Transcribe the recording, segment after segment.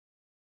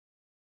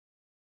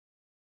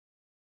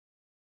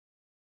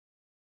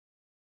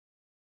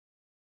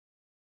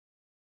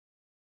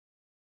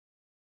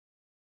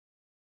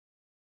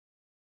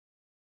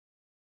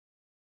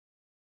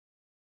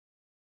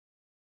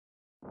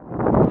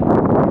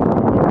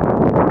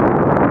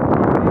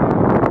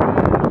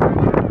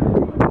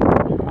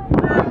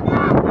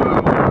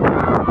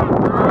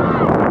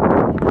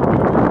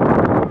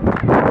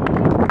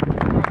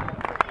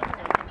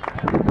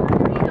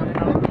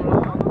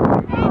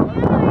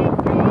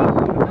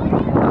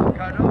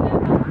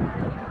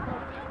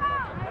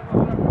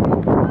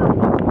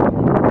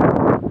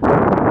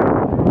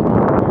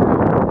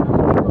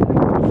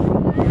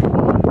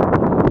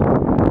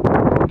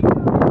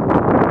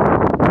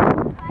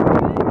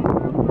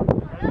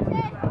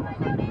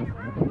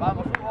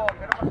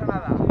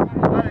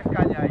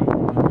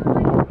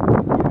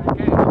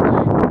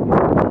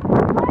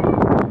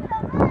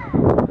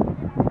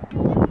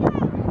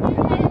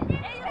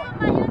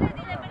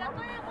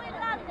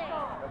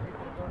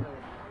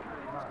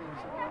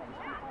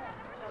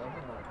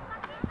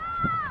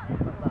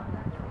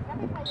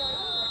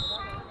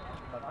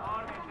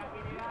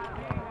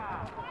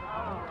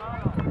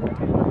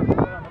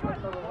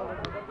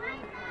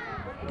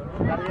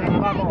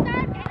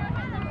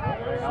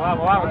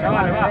Vamos, vamos,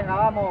 chavales, va. Venga,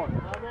 vamos.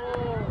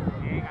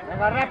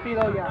 Venga,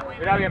 rápido ya.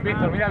 Mira bien,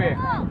 Víctor, mira bien.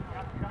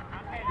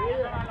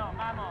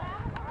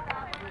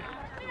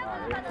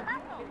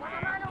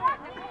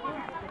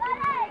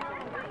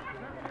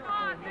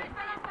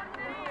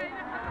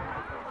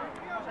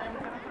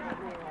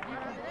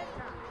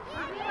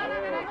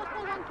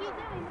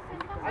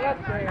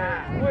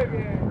 Muy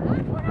bien.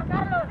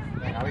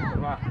 Venga,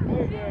 Víctor, va.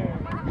 Muy bien.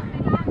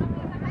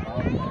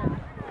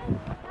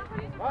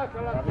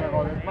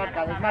 Diego,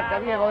 desmarca, desmarca,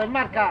 Diego,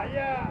 desmarca.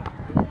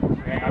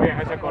 Venga, bien,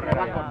 ese corner.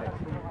 Va Venga, con él.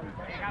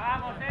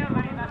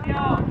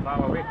 Organización.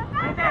 vamos, Víctor.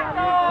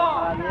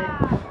 Va bien.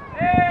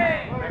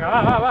 Venga,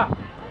 va, va, va.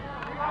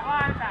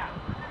 Aguanta.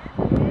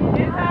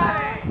 ¿Quién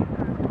sabe?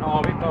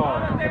 No,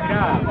 Víctor,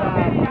 mira.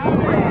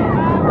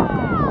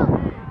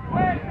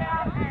 Fuerte,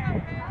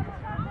 Ángel.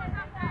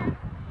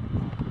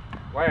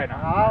 Bueno.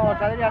 Venga,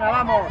 vamos, Adriana,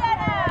 vamos.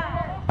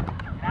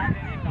 Grande,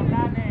 Víctor,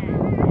 grande.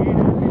 Bien,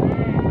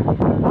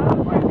 vamos,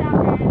 fuerte,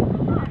 Ángel.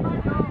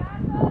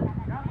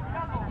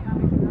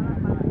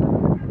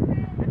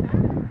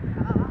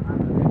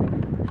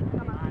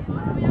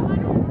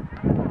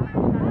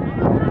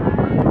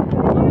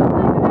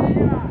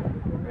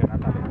 Bien,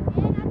 Natalia.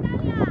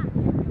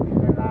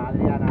 Venga,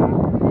 Adriana.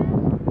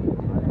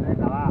 Vale,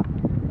 venga, va.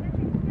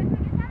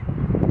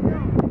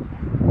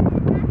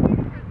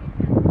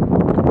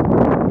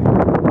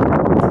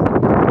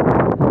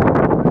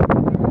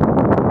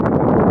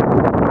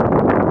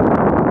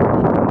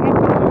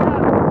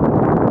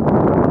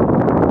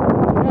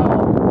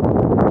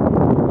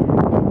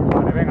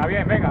 Vale, venga,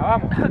 bien, venga,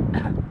 vamos.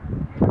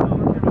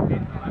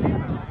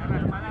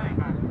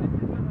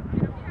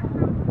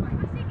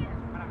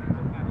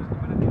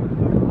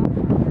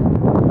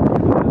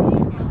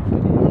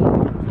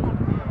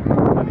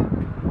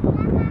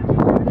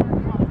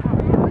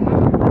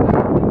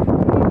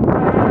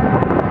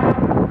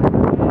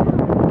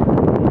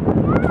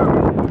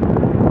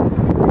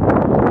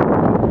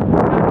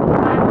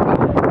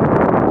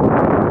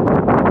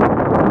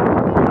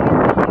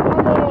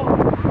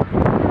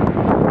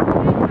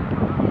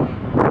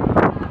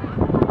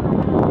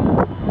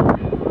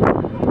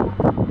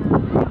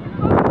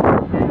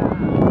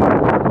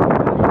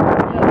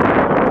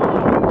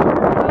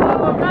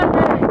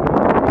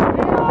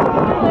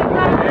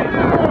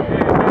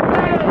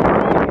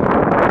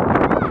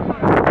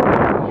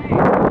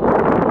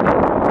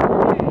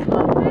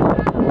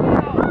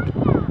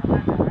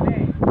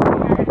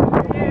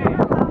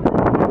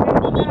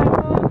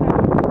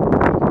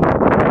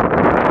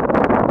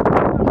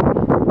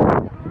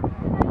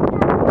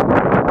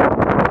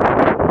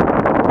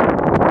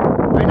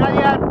 No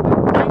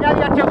hay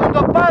nadie al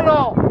segundo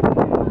palo.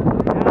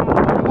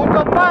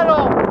 Segundo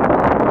palo.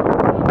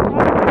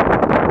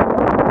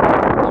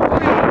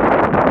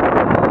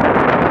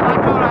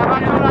 Va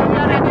sola,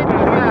 Adriana, que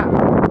tuya.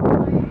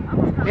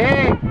 Sí.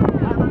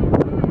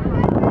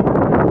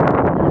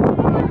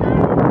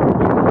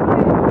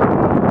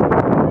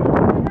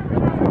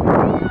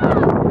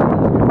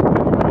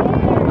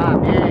 Va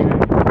bien.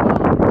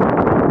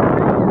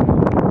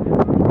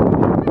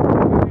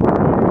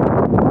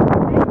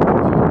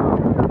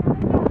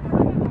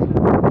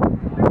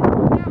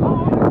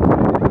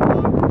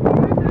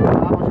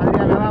 Vamos,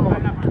 Adriana, vamos.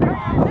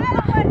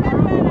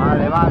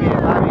 Vale, va bien,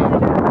 va bien.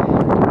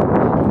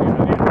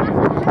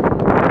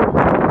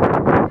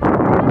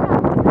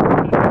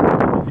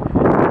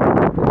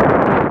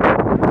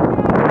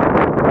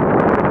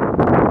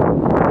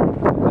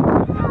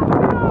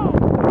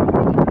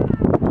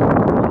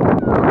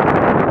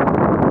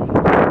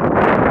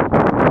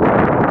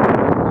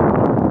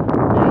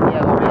 Bien,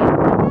 Diego, bien.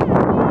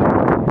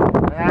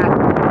 Venga.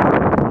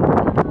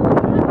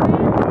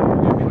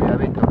 Cuida,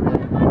 Víctor,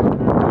 bien.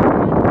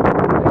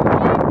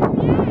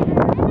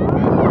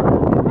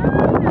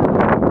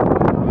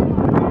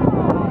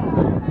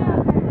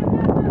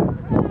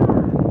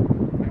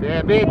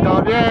 Bien,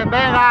 Víctor, bien,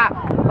 venga.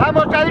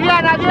 Vamos,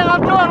 Adriana, Diego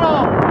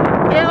solo.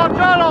 Diego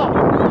solo.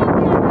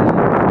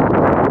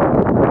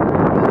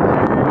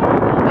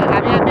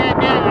 Venga, bien, bien,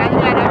 bien,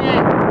 Adriana,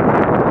 bien.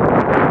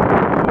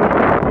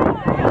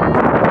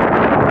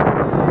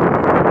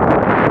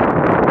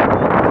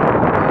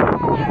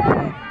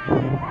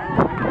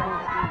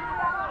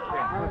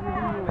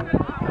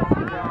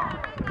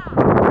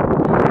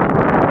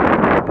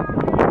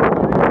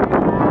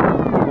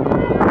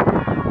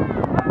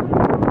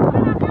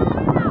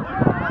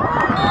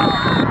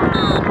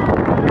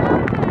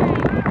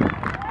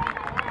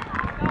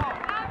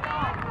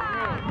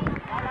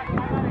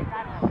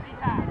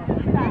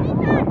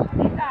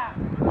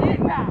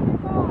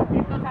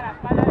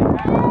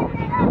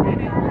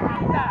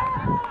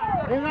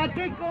 Venga,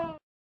 chicos.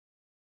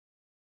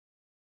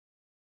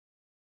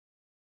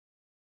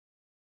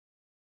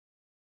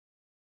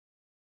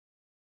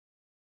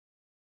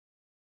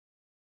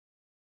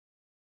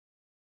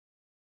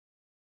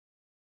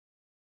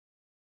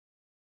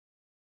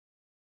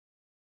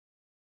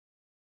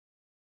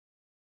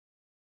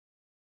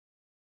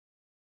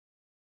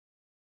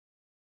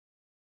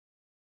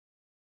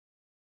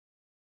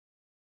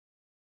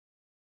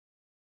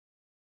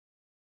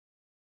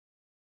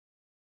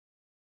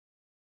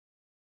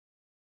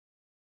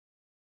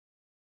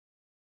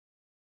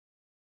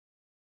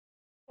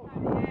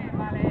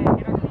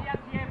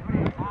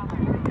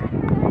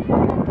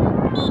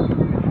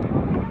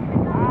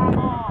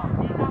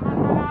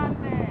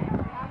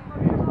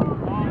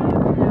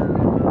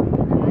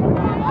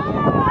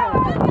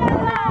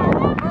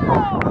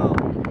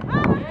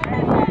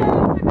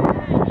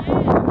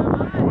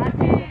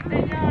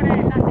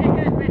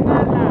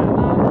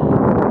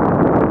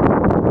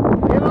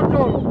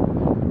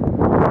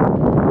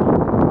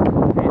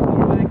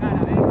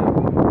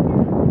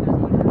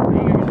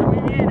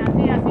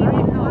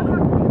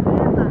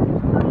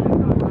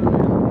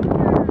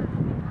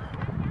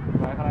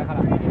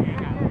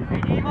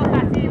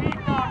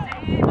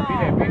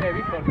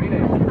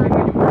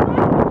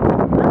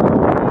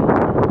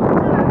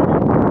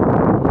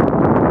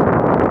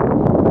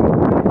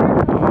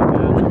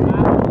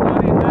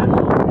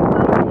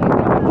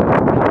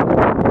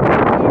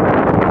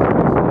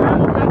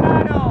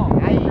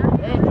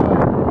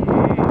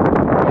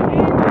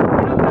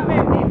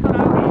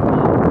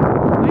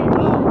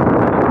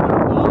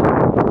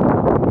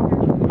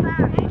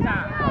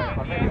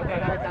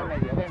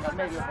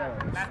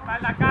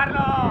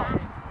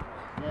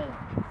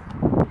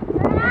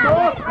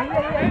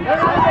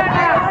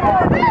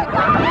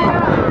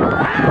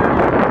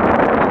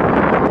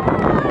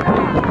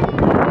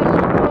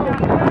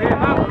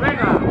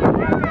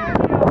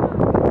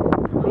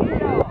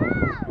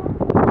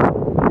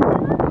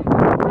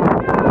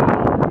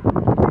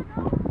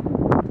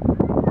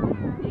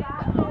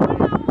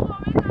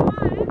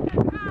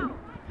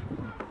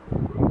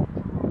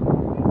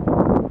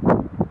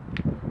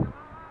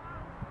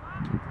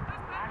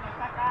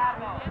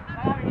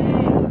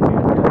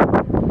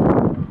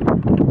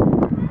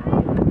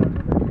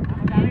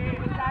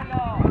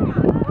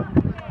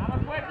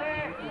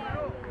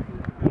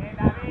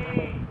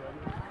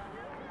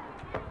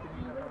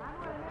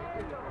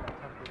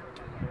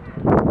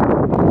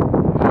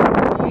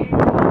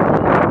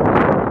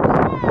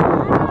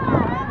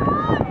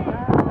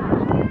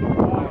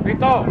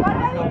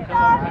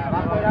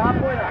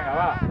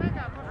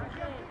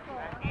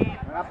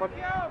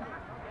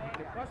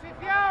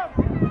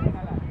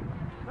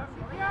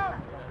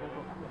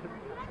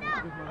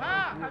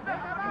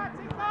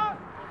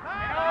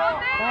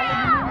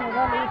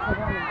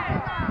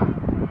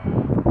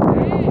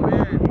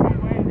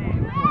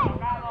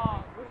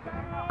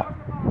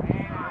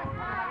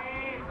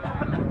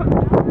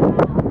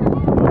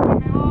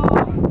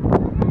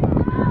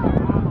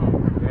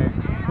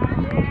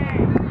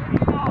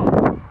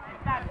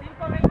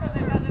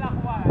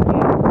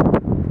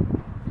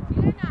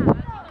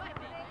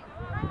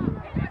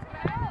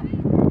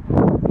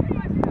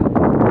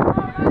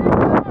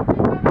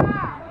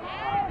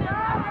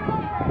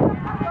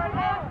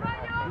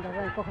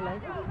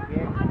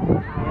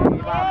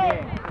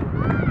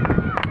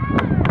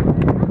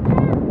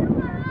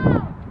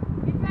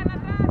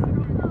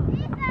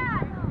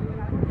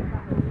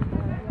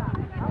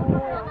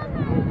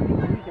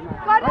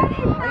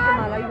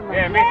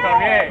 Bien, Víctor,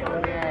 bien.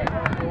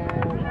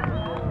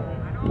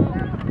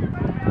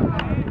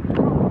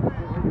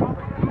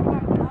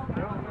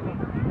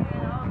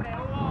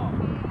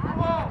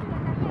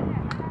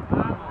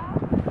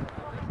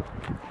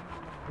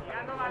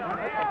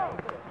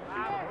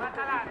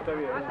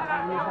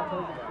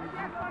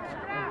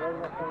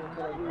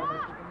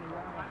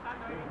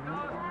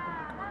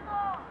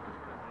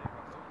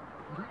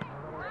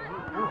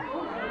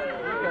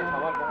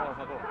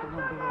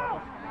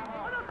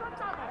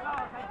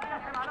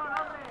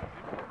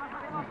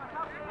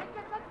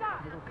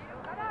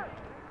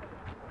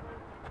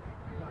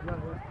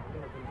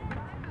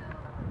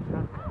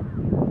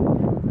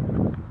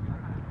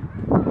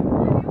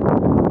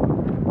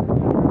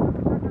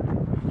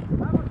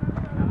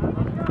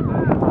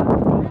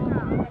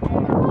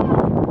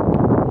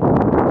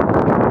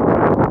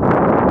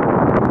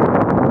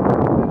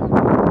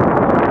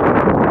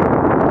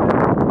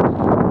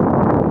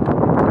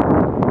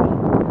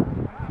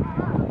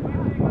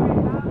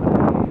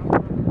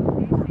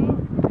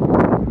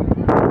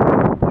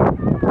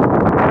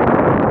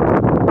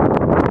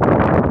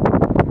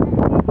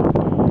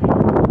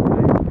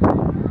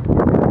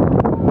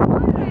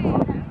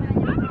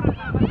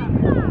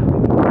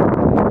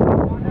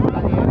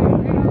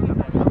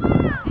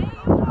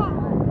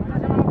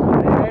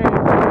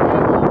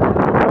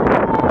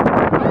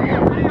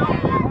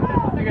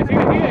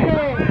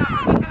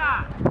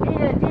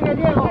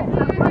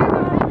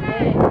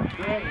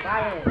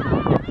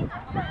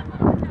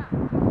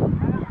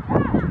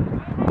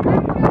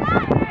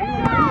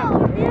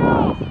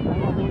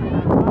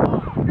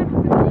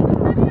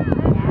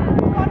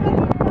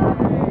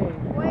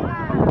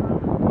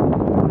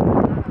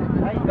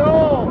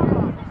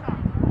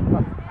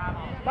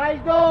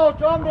 ¡Vais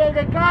dos, hombres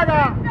de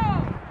cara!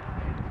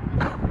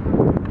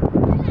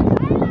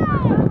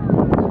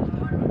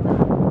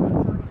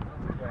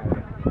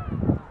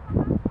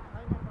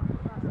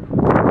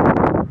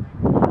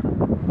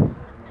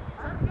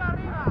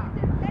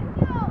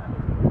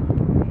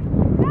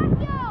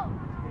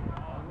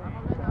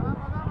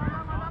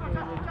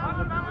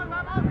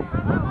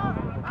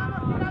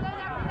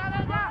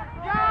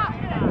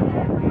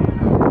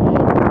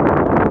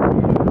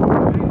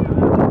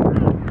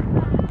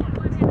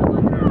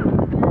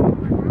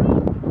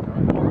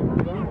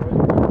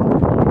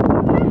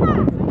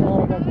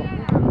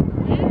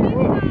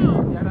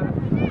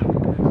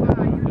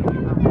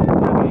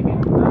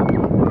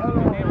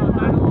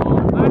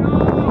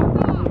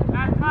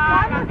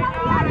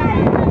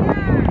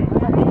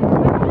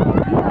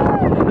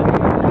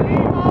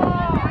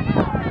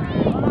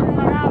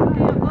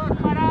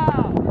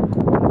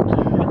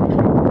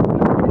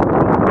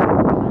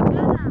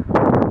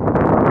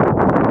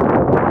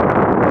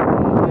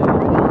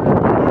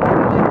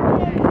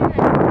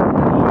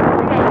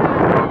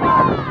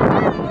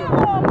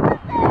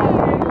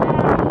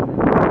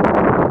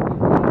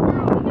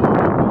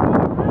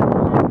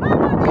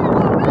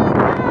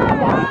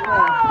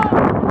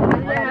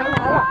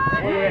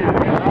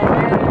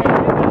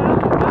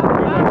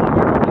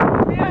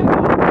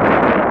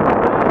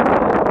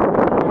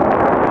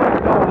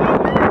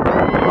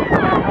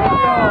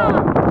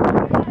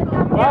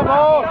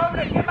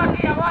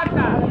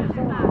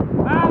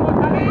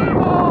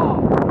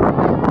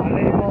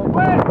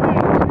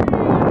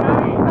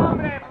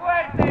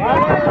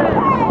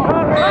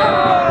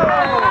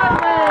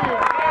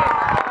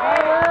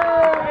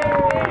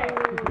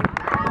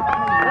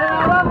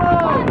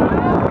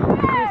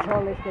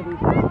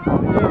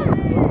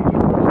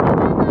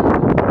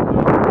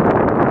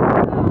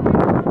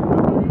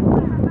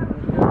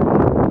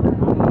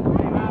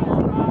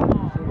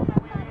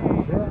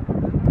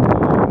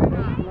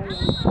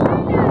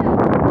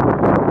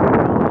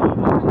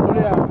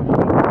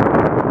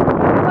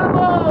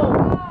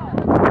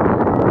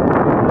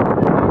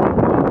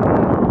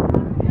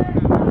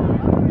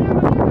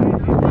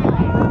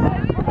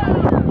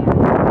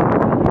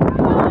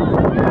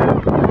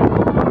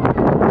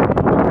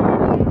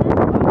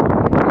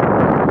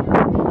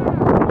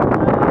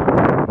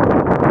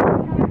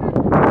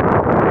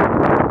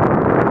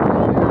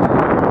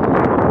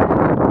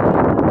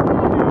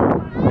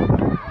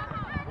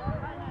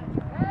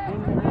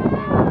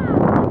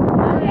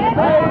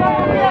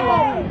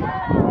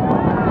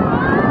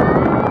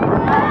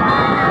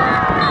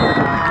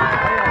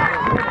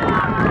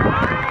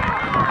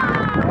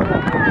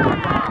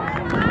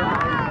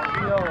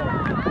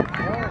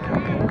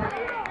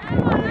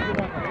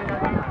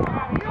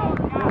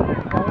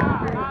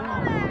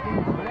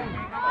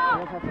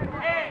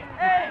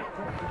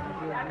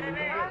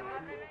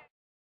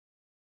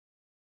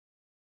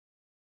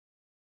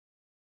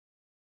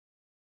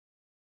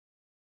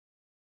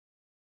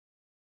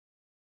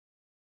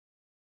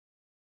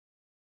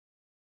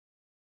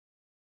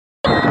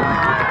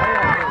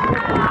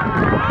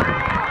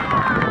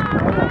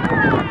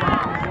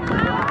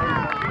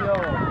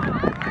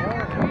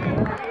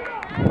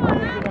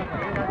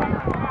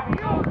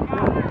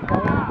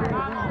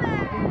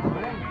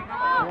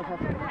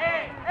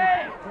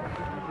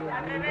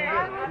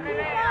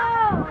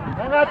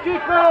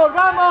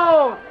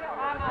 vamos!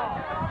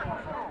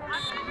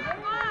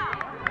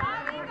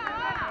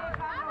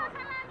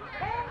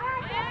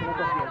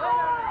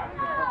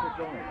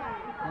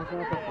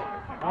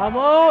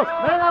 ¡Vamos!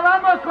 ¡Venga,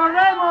 vamos!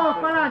 ¡Corremos!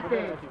 ¡Para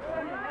adelante!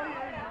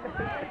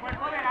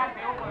 Cuerpo delante,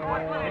 ojo, el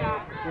cuerpo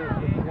delante.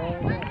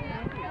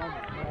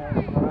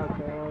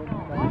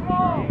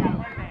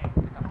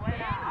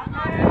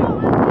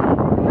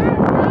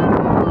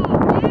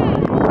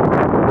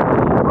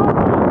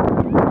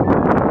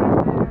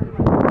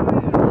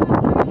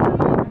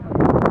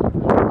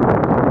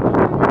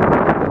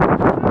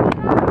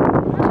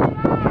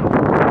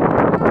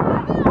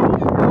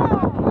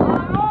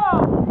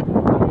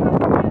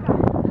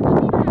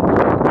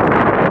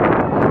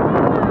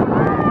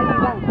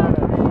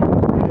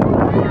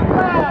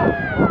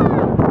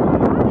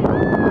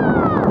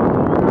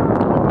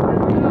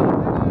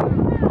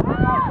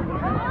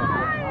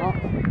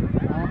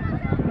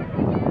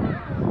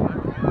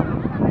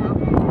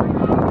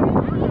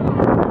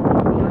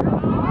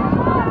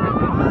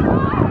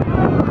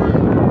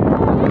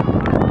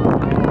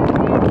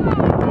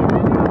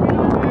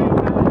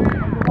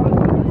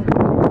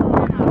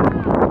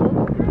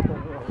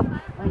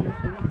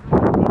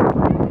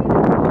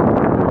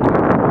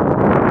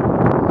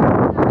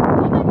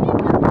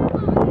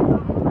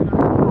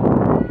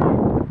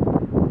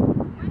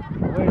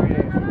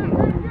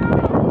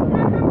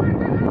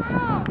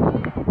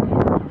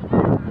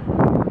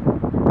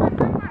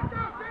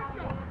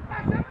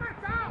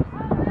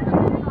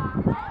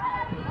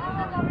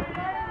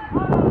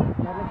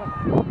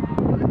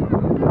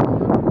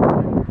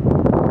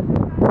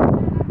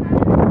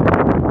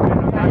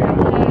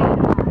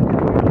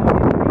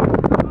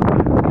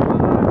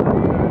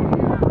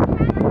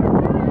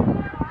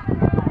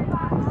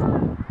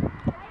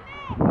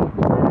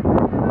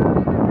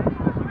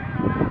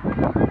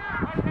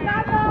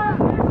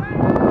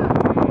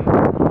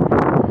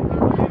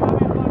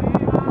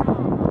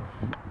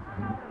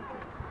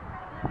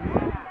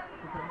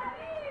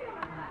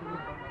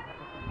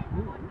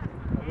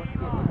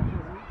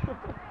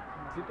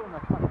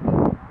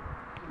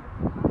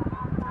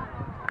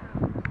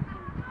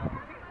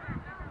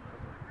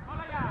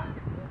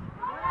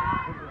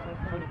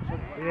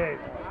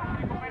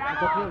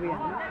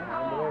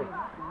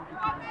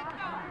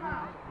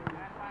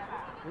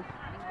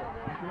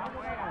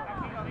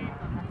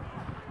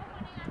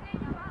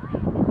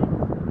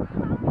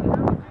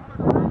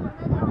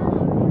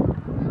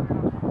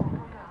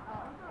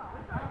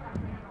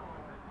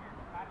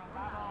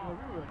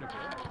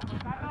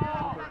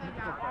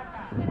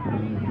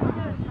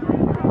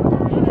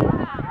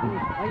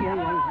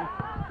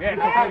 Bien,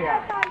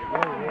 Natalia.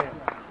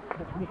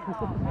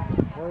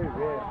 Muy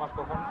bien, más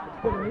cojones.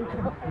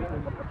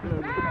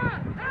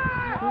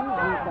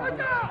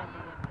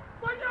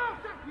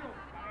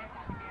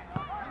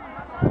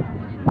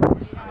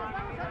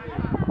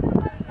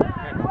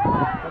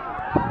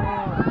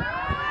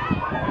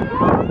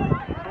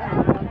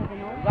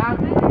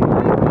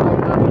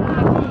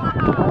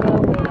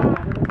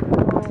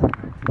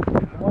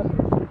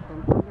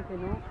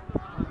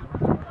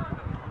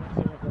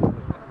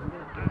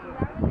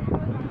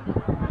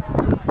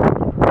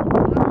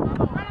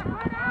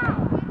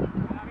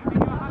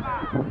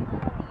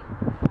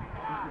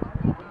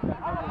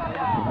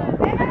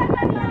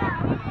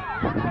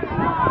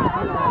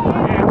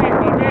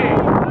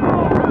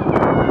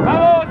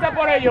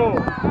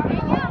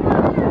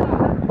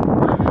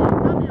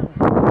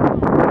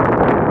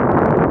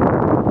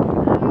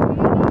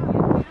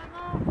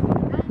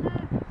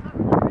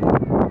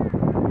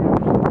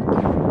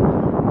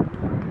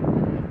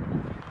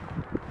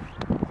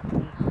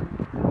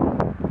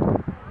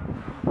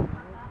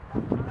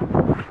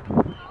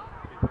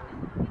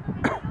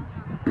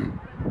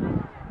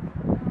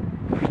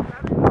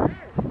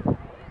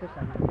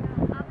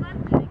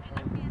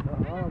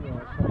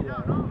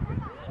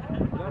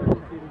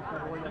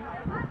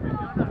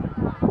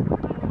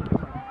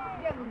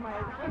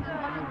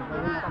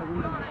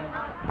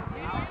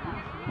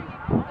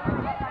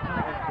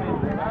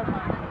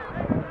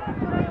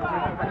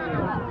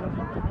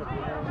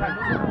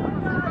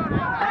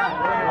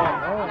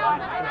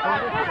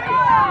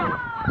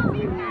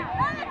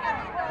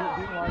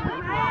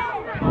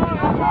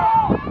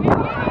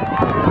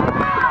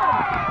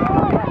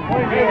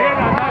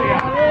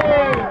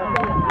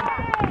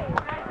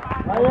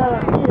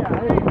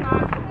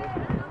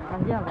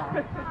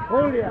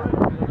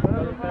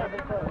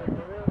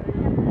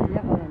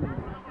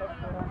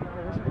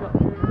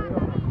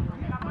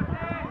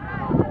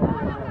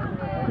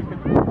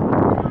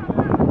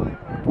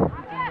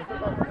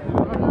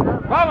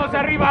 ¡Vamos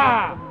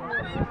arriba!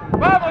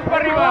 ¡Vamos para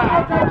arriba!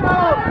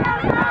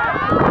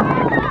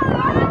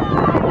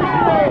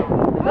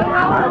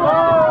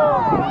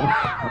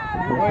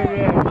 Muy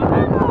bien.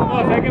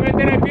 Vamos, hay que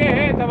meter el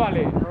pie,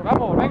 chavales.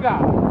 Vamos, venga.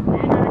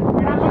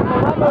 ¡Vamos,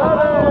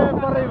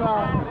 para arriba!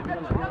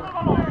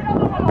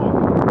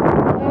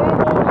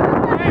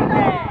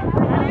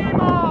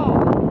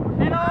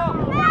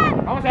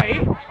 Vamos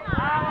ahí.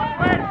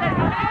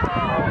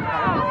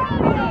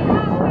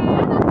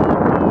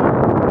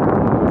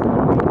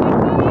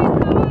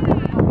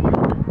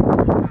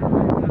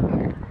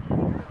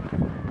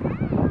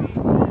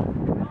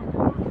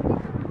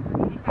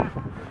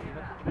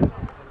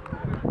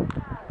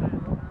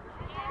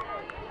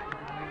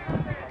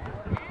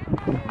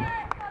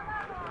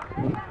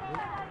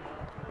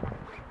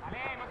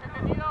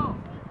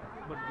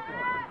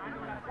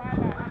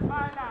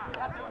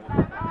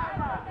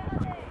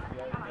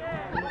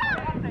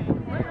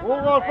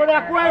 Vamos,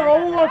 fuera de juego,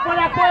 Hugo,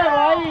 fuera de juego,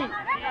 ahí.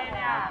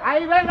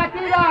 Ahí, venga,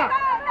 tira.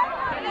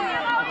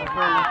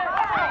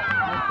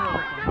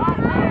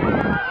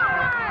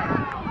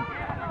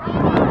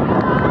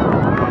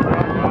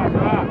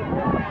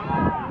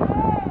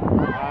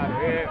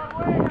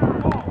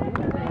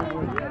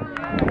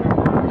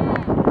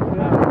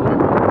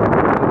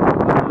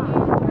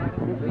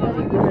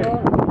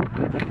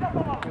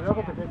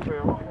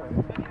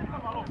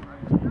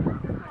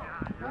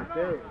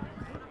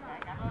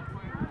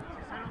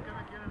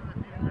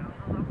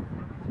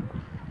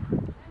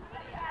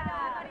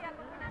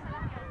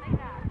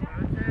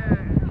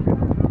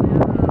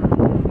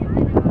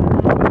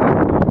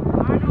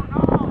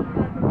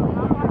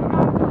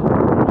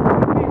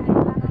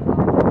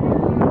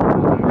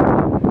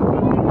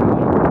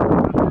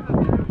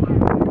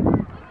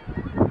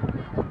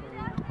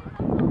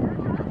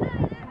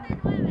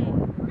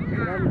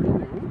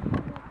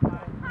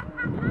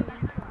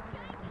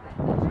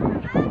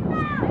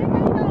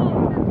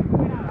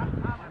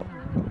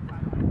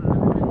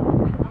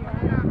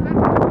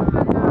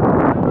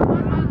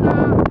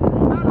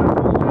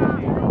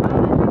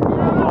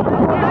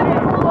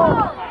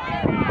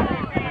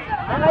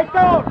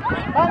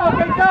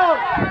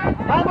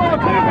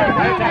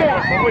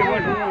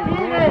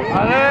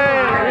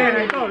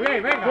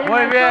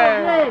 Muy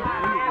bien.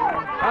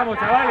 Vamos,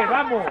 chavales,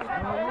 vamos.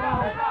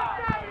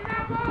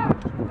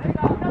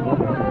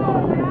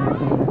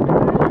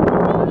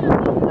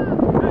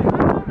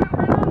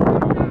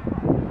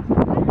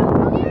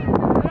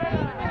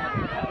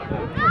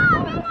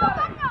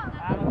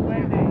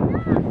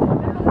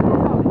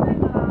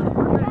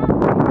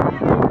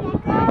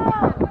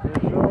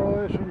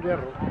 Eso es un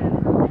hierro.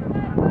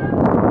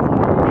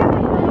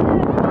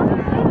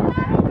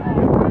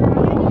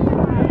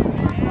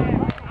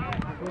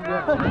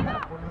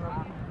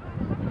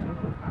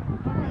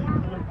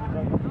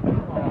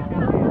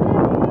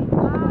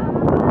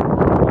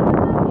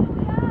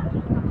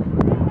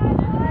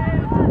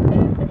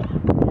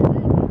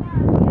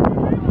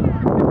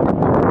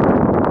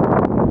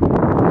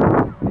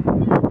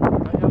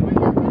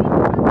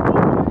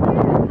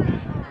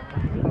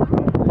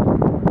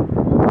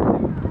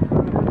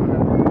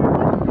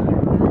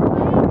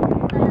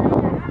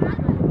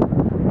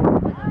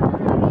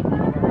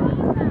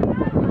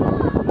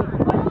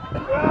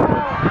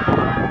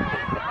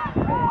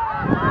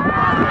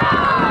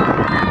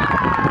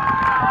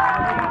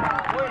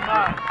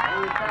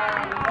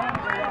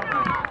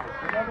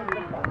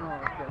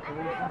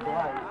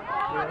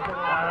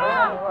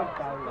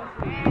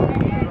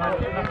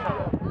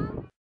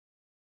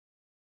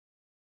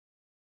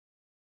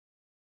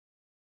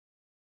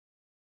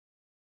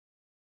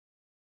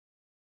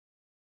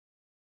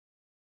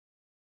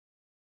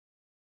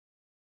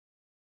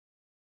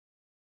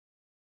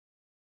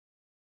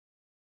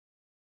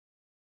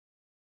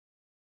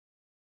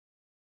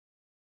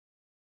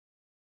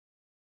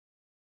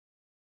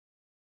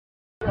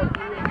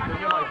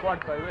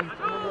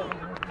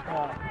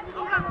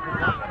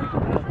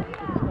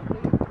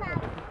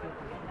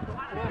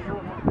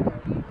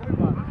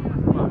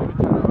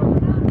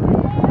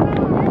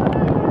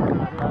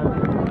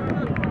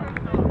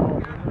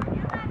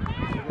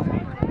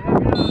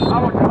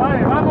 Vamos,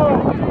 chavales,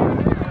 vamos.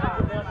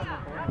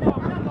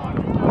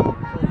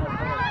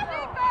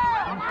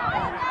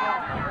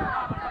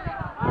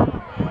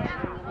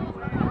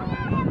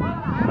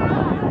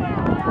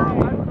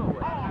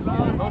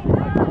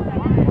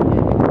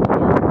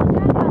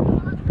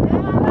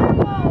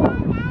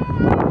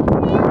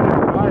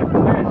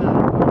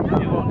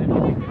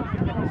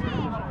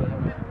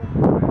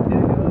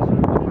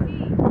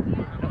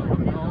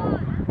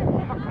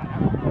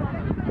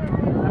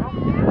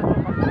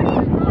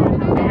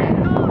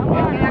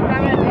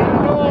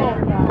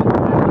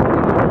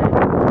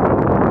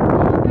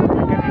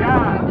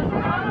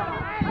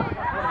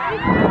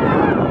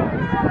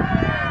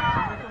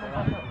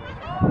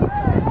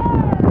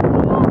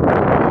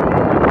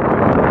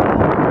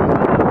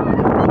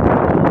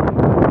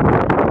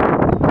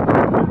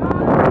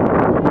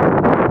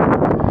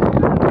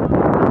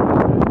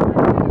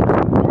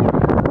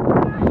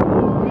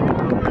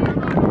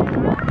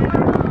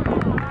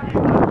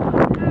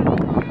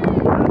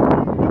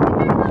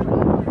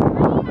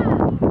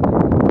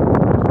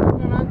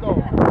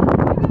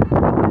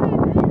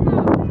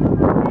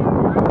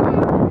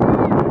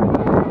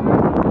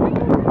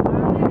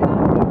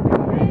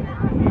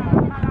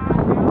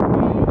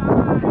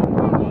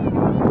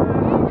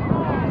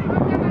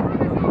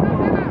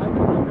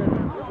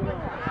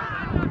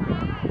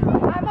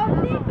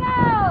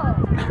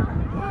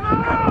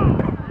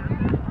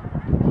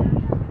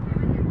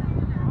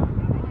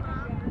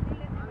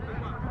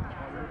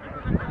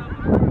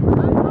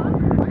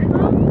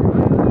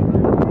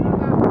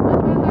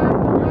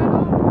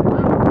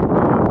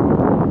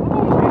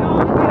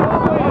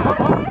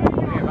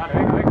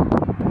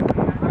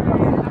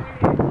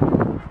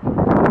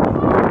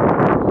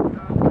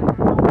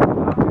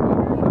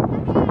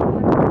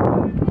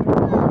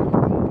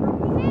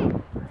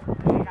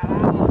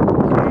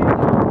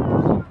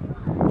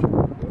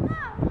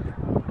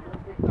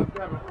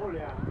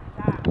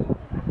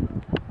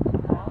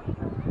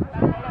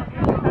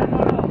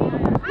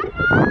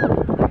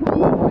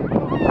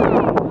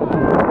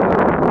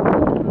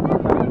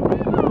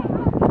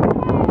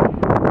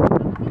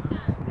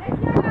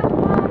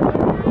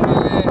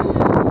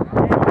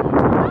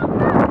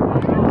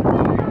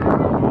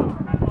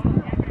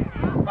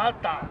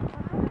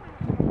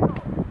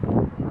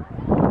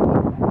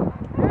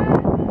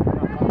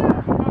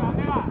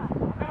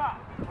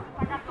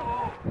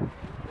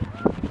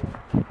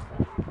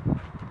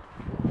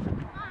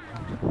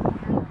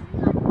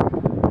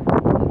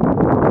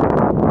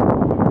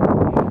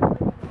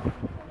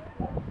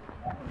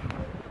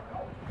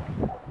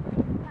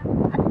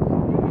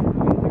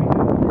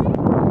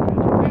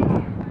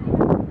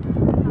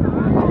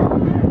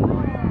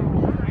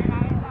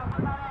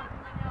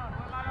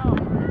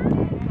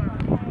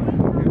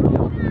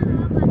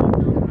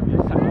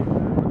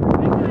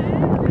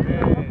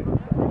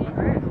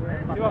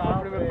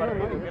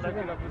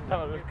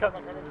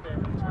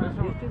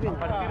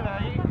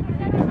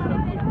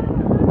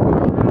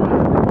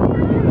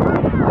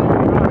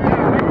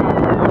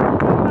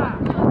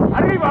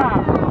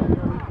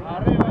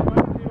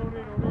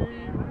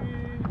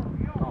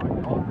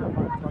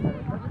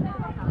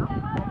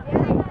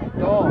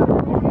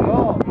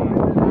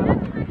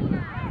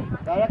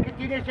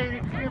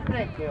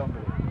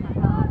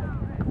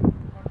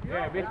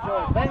 Bien,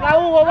 Víctor. Venga,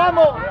 Hugo,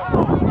 vamos.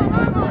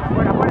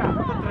 Fuera, fuera.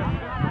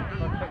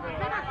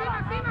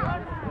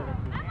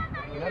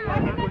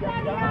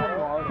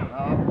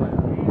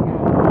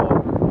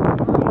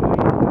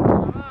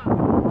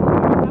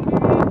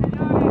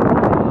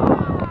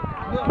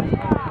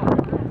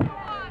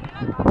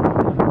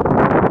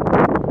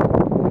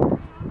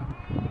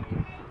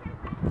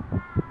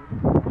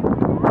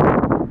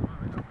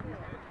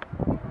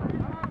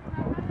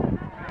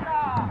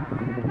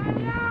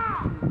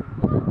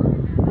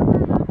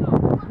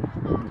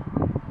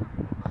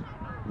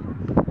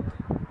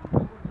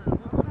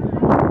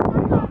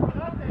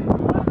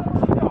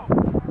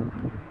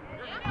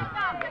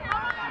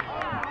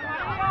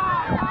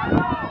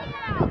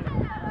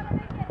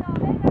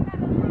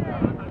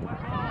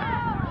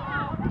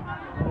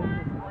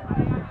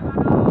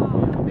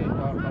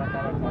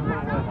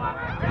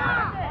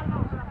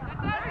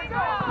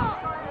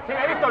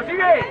 Sigue, Víctor,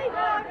 sigue.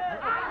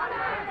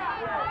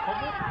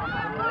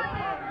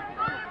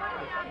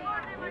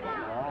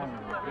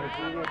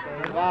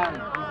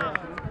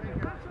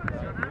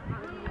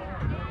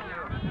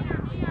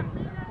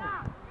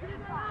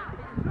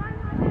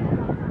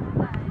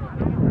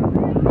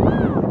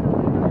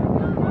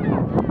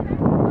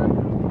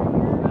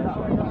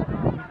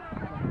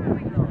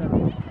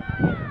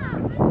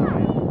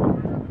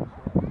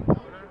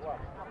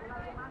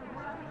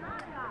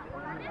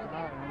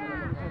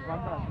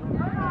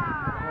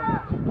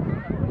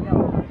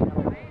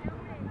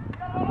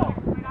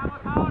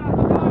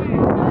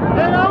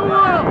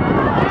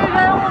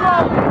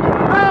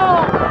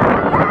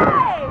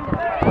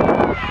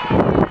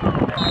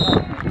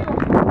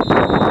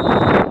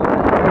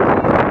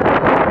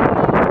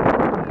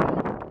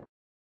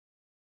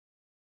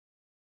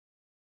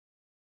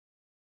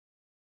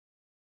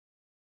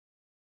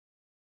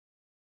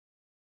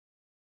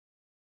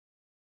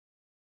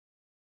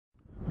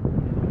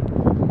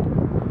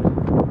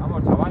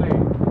 Vamos, chavales.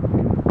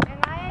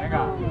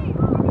 Venga.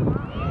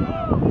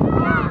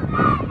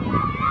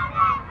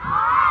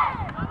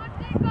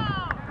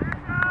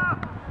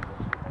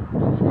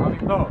 Vamos,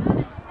 Víctor.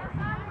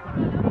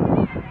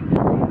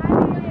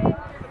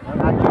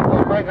 Venga,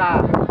 chicos,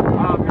 venga.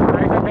 Vamos, que os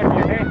vais a hacer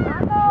bien, ¿eh?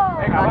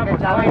 Venga, Venga, que vamos,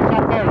 sabéis chavales.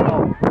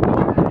 hacerlo.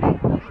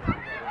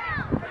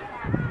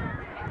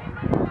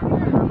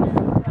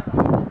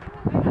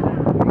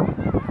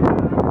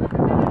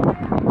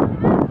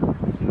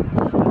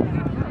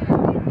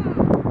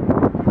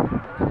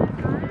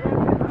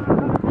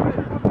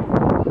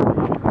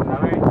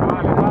 Sabéis,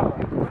 chavales, vamos.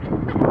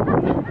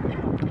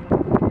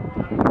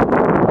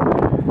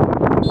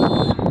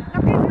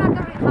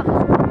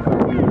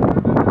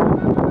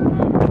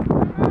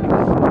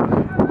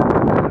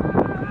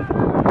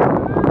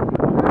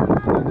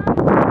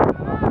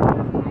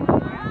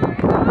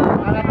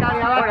 Venga,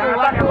 Natalia, vas Fuera, tú,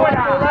 vas Natalia, tú,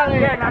 vas tú, fuera. dale.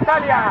 Bien,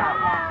 Natalia.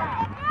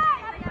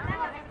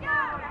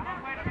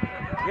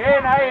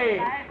 Bien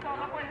ahí.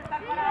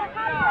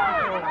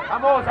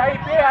 Vamos, ahí,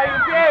 pie, ahí,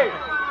 un pie.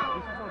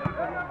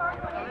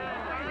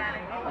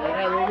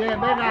 Venga, muy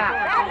bien, venga.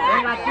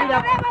 Venga,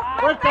 tira.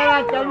 Fuerte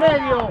adelante, al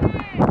medio.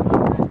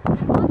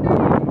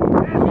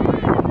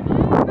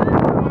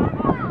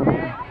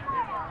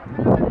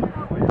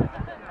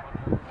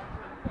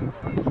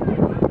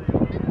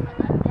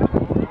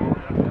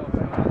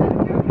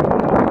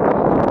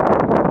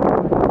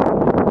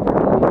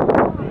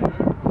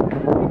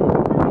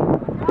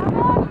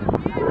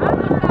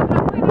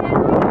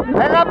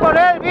 Venga por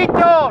él,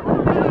 Víctor.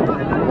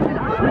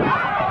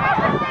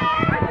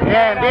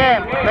 Bien,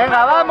 bien.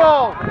 Venga,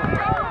 vamos.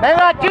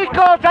 Venga,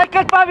 chicos, hay que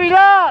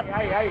espabilar.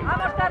 Ahí, ahí.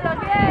 Vamos, Carlos,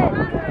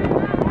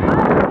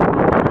 bien.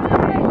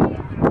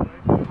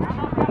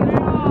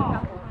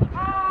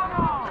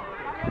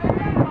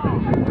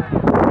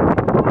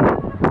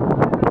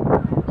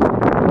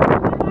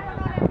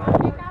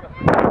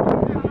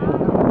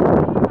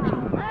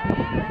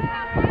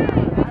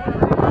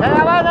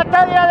 Venga, va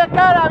Natalia de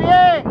cara,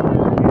 bien.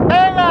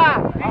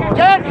 Venga,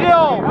 Sergio.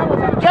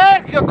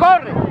 Sergio,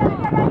 corre.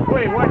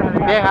 Muy buena,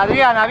 Adrián. Bien,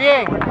 Adriana,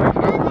 bien.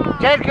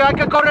 Sergio, hay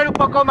que correr un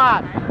poco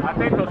más.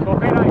 Atentos,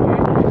 coger ahí,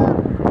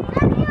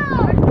 ¿eh?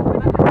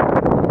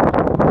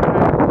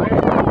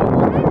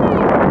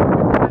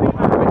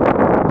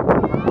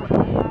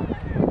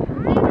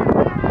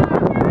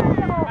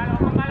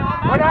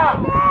 ¡Fuera!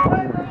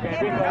 Bien,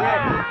 Víctor,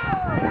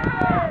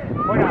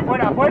 bien. ¡Fuera,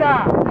 fuera,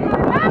 fuera!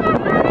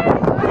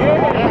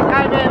 ¡Bien! Bien,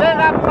 Jaime,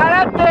 venga,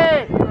 para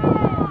adelante.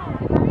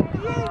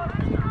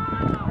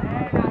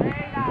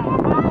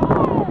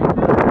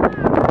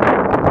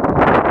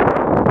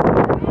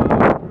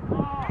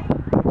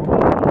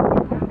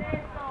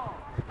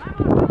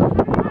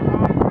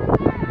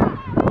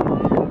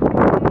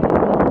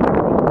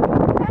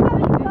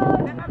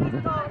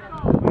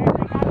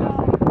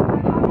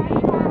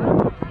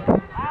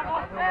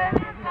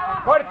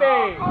 ¡Fuerte!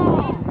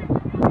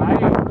 Ahí.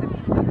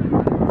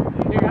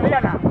 Sigue,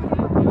 Adriana.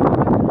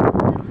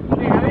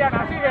 Sigue,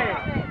 Adriana, sigue.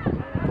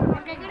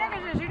 El que quiera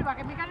que se sirva,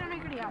 que en mi casa no hay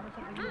criado.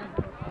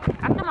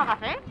 ¿Has tomado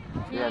café?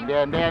 Bien,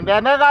 bien, bien,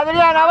 bien. Venga,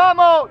 Adriana,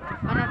 vamos.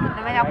 Bueno,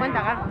 no me he dado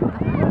cuenta, claro.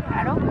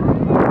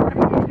 Claro.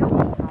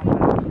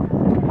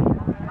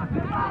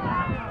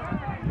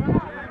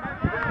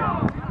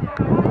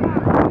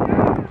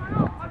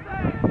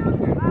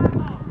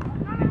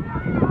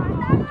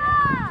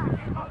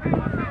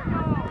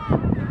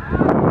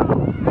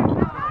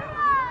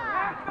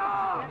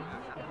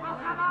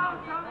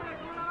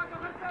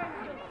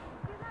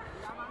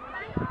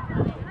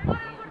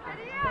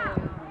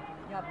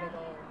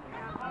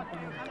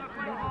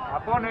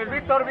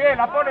 Víctor, bien,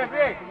 la pones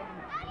bien.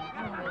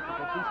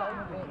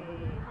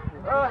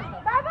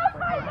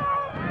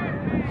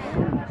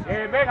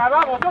 Venga,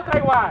 vamos, otra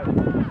igual.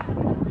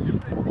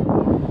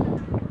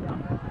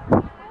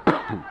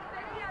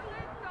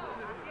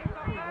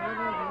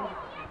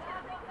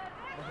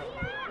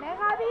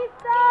 ¡Venga,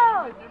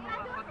 Víctor!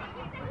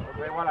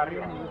 Otra igual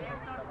arriba.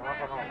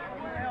 Abajo no.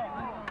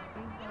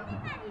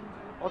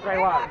 Otra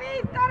igual.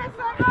 ¡Víctor,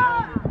 eso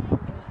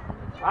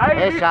no!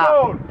 ¡Ahí, Esa.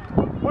 Víctor!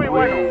 Muy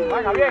bueno.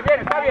 Venga, bien, bien,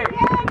 está bien.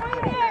 ¡Bien, muy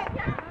bien!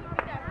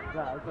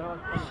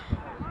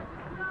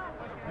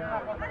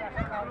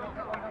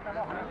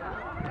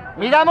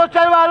 Miramos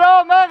el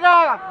balón,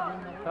 venga.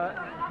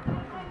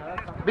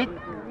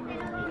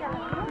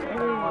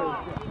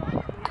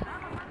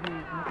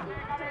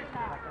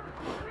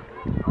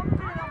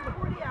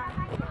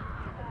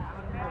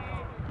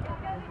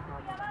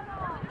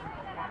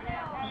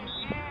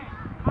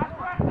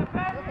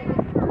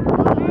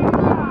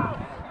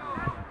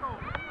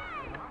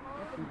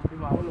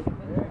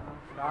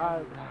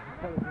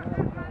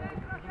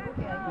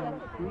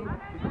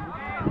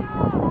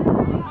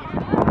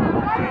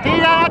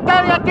 Tira,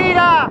 Natalia,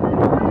 tira.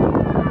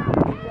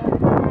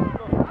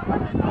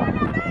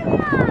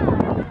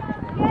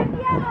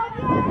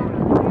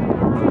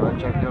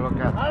 Sergio, lo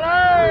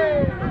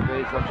que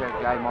hizo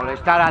Sergio, ay,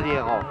 molestar a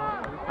Diego.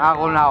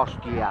 Hago una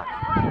hostia.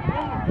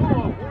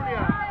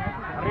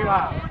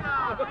 Arriba.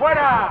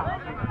 ¡Fuera!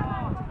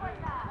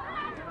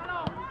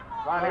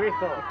 Vale,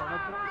 Víctor.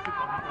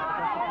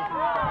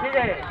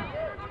 Sigue.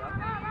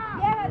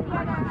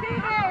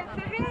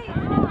 ¡Sigue!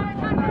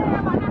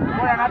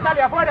 ¡Fuera,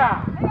 Natalia,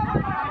 fuera!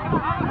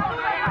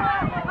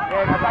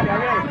 Bien, Natalia,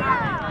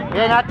 bien.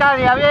 Bien,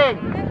 Natalia, bien.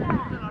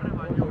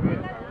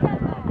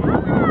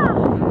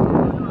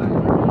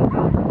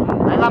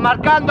 Venga,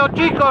 marcando,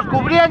 chicos,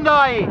 cubriendo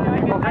ahí.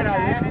 Coger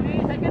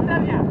ahí,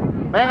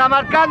 Venga,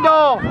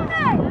 marcando. Con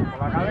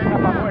la cabeza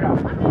para afuera.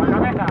 Con la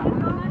cabeza.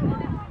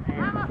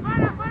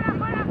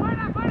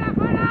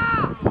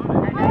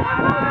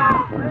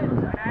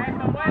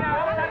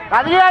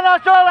 Adriana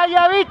sola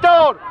ya,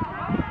 Víctor.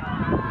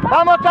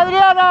 Vamos,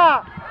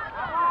 Adriana.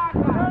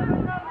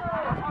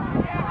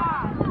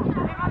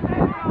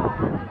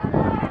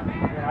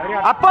 Bien,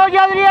 Adrián.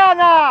 Apoya,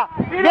 Adriana.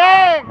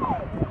 Bien.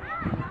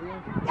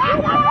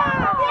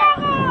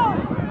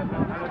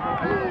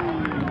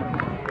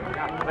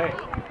 Joder.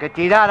 Que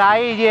tirar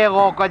ahí,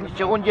 Diego,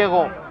 según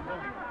llegó.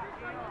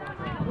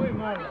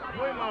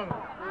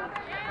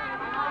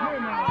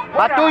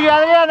 Va tuya,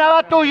 Adriana,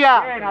 va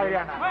tuya. Bien,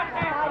 Adriana.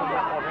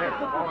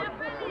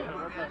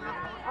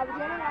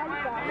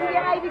 Muy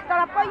bien ahí, Víctor,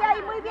 apoya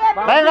ahí, muy bien.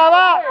 Venga,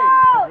 va.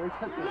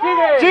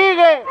 Sigue.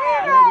 Sigue.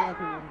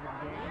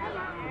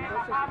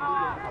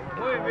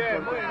 Muy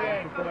bien, muy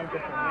bien.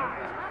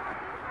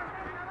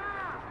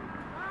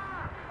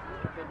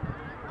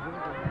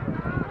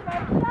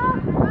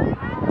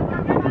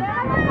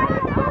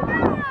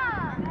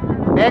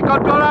 Bien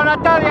controlado,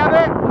 Natalia,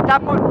 ven.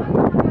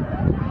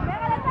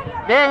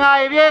 Bien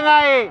ahí, bien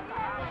ahí.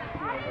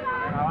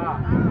 Venga, va.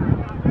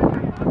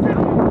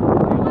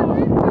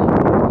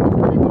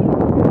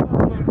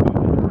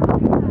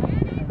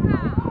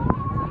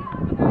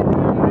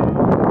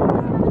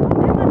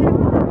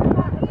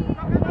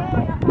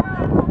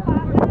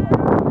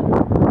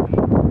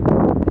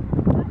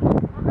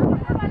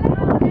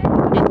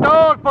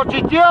 Víctor,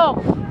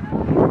 posición.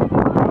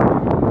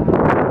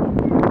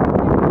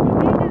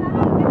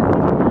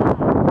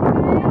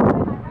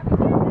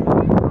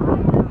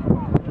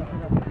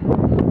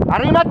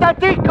 ¡Arriba,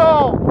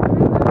 Tatico!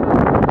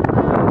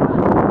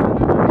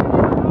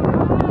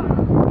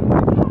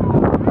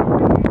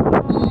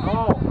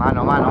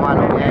 Mano, mano,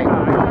 mano, bien.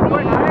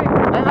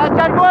 ¡Venga,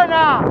 esta es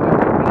buena!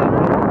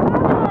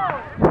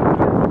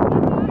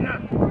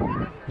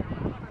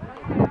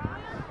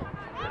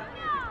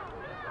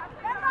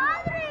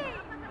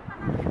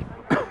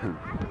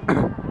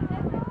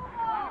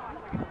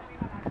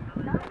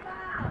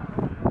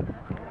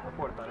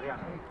 Puerta,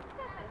 Adriana.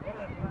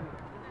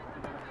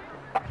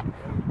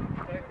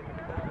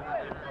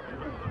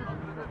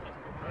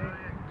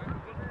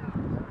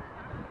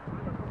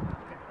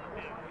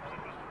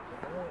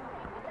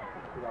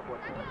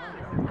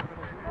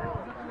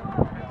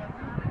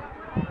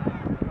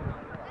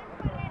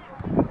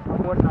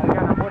 Puerta,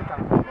 Adriana, puerta.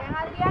 Ven,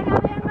 Adriana,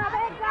 venga,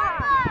 venga.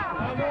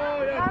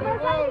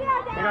 Vamos,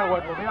 Adriana. Mira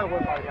el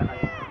hueco, Adriana.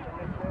 Ahí.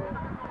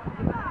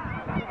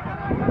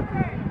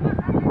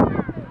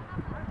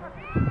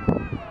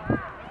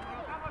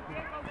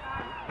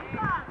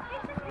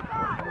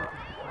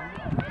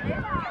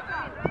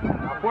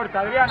 La puerta,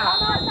 Adriana.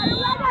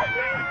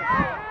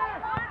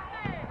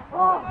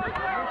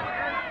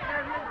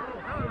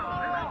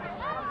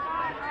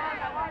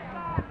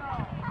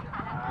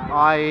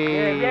 Ay,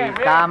 Bien, bien,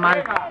 está bien, mal.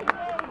 venga.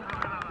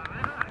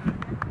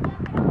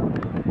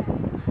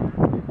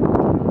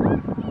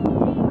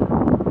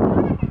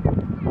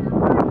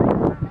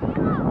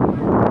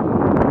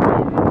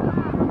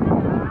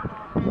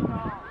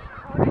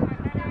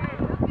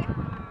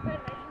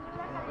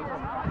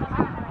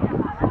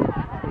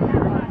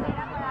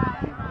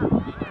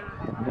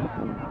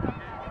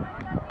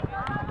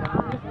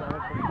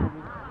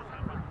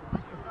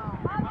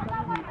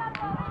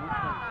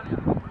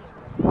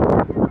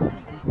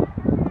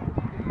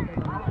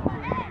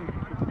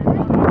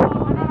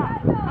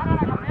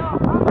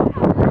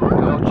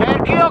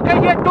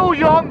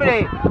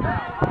 Villaquilambre.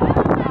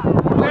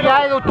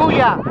 Tuya, Edu,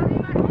 tuya.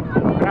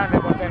 Grande,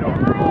 portero.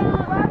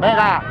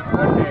 Venga,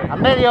 Fuerte.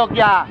 al medio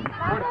ya.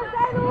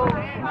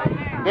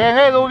 Bien,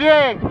 Edu,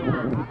 bien.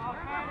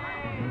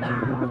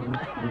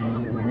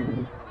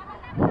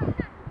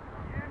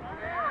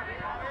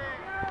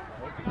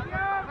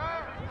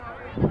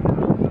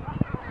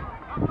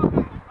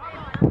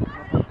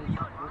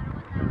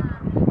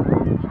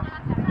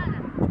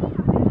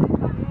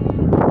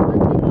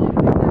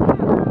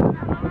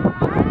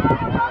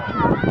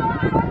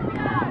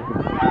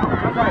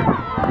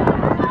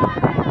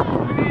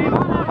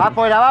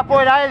 Va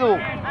fuera, Edu.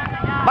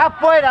 Va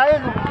fuera,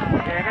 Edu.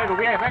 Bien, Edu,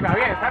 bien, venga,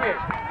 bien, está bien.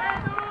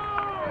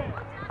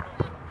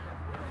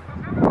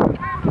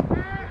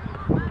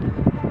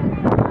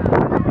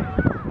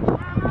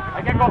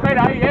 Hay que coger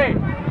ahí,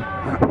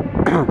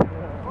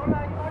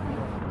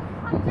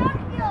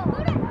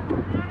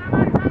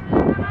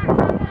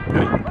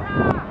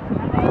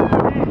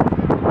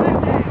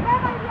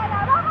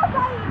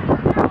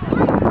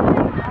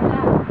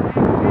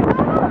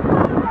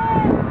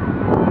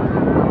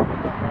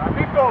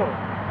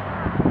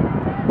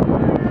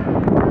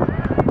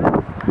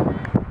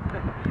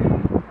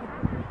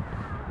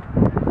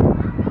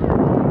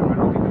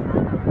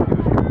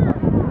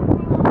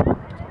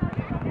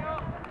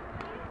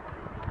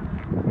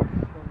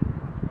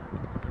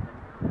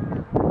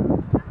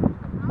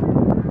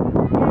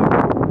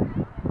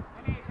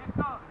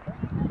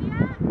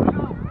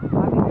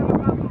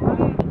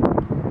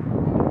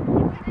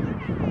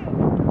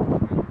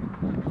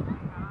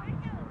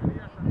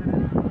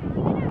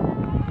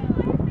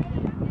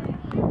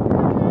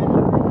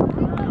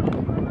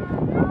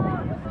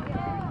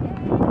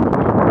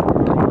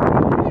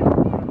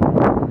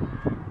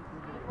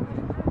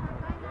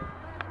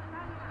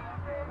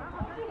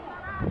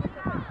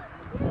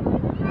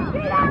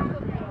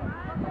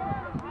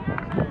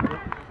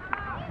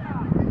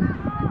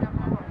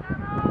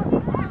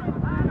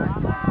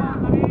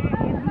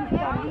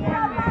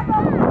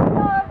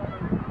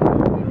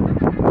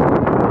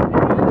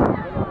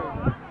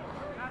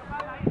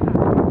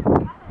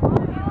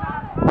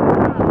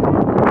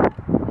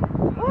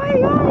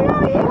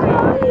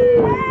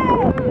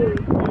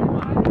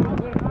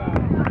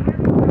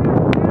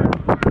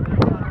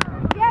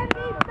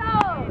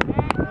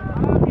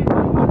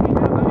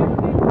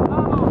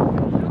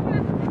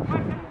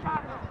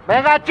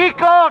 Venga,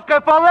 chicos,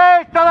 que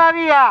podéis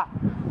todavía.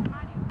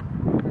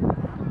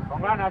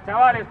 Con ganas,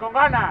 chavales, con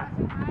ganas.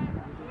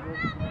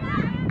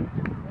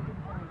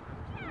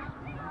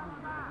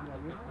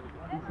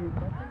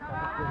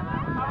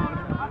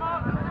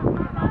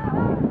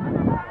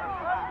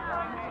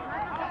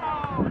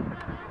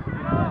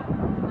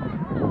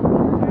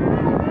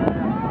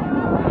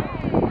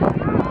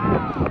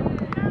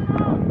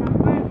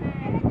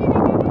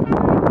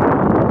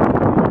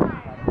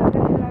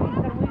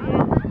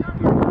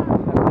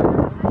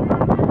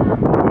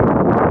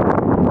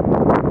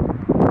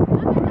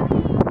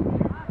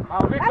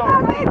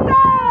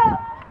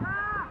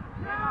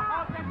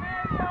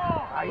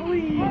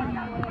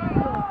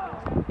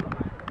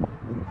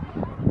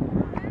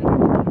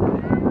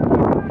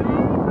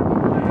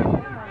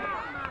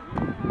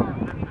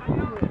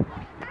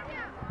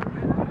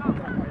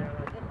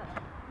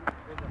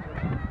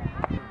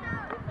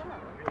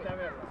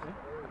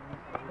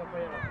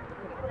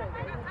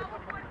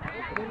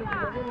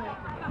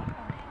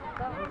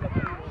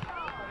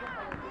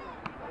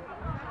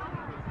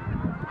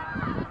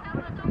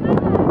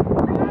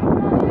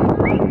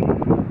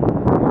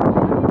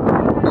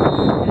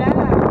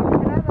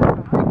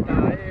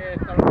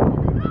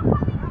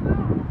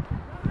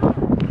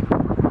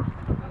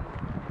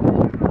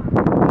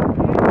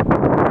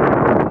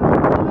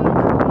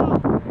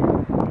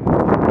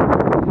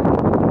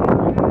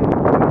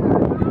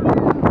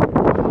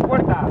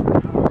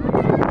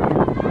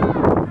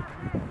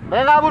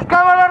 Venga,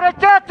 buscamos los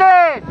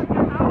rechaces.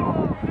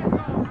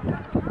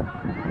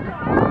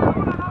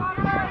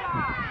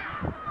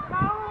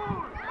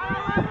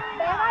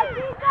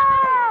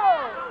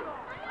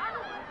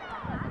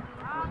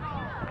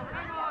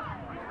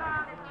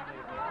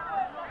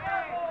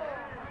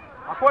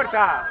 A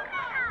puerta.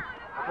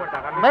 A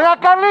puerta, Carlitos. Venga,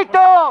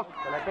 Carlitos.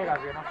 Te le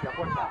pegas bien, hostia, a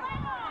puerta.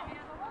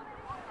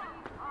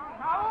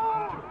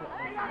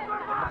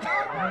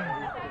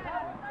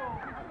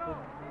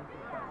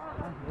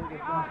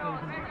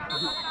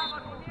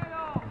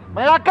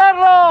 Venga,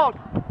 Carlos.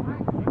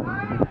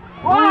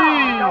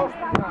 Uy.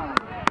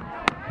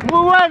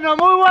 Muy bueno,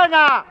 muy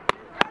buena.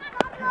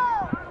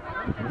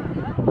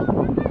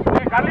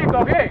 Bien,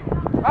 Carlitos, bien.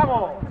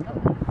 Vamos.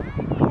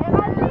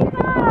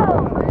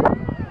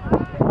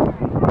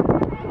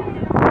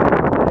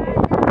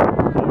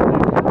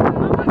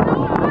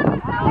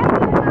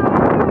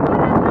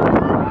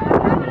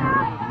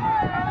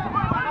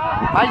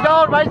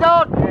 Vais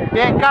dos.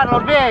 Bien,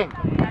 Carlos, bien.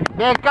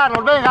 Bien,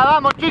 Carlos, venga,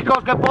 vamos,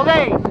 chicos, que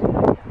podéis.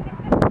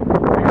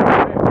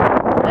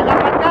 Venga,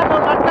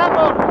 marcamos.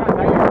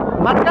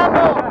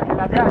 Marcamos.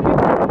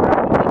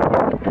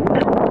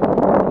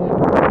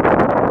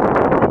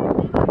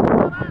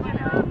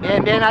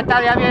 Bien, bien,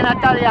 Natalia, bien,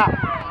 Natalia.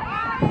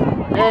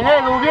 Bien,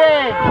 Edu,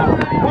 bien.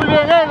 Muy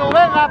bien, Edu,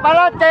 venga,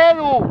 para adelante,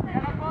 Edu.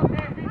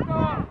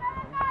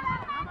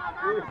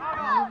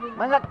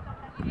 Venga.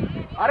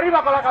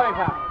 Arriba con la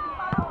cabeza.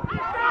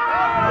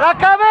 ¡La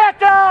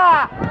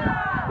cabeza!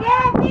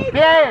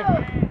 Bien.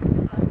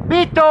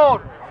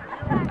 Víctor.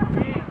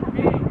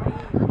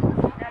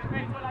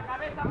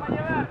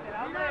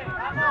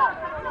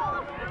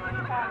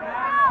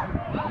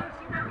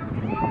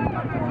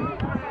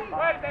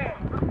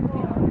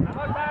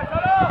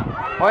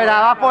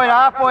 Fuera, va fuera,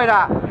 va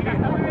fuera.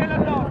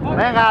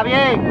 Venga,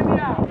 bien.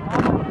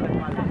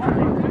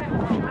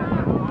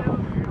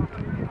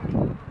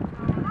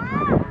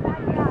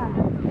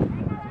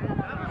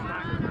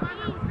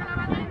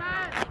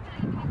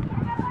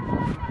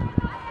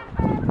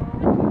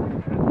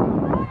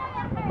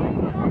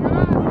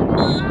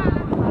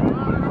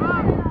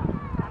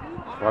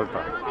 Falta.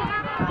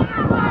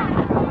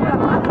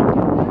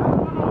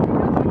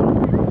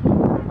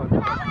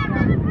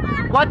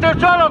 Cuatro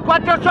solo,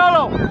 cuatro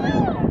solo.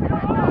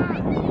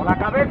 Con la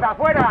cabeza,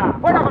 fuera.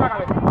 Fuera con la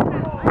cabeza.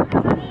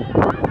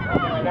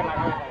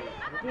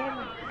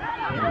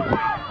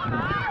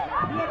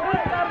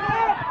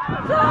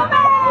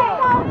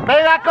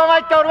 Venga con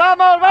Aitor,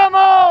 vamos,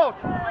 vamos.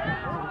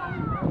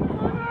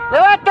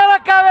 Levanta la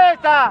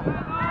cabeza.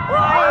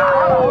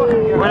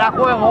 Fuera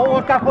juego, Hugo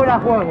está fuera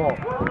juego.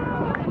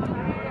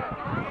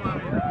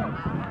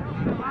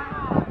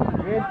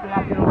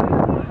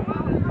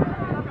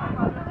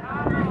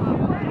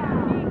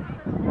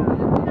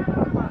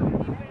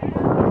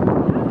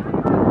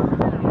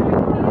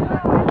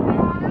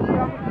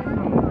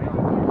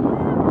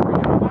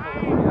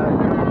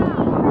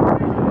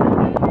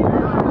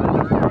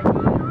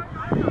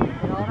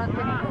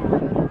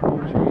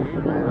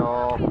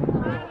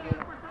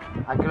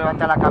 Hay que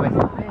levantar la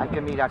cabeza, hay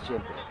que mirar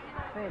siempre.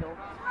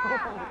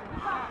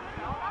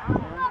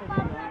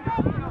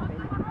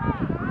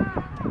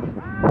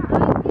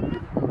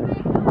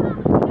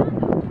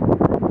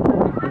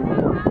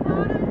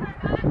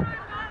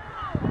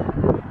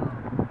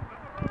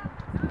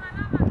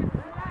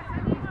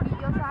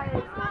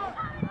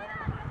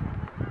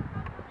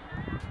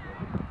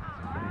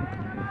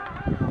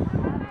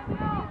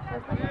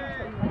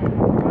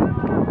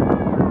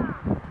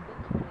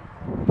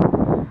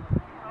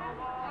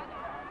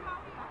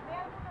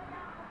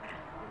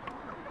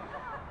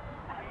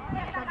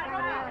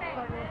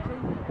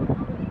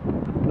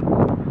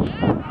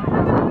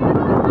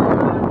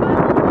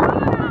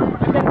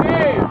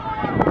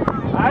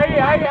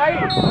 Ahí.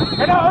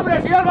 ¡Que no,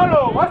 hombre! ¡Siga el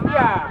balón!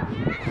 ¡Hostia!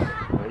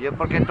 Pero yo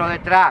porque entro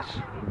detrás.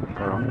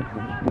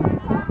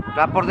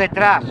 Está por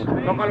detrás.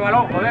 Toca el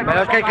balón, joder.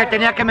 Pero es que el que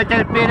tenía que meter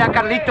el pie era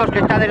Carlitos, que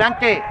está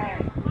delante.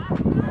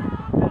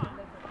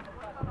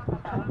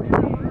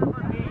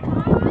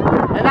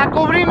 ¡La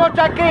cubrimos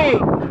aquí!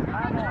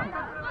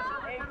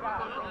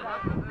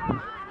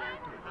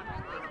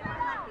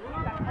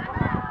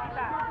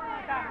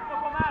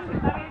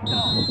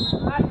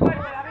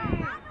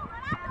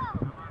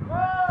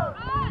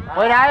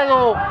 ¡Fuera,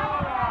 Edu!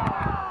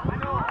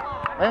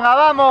 ¡Venga,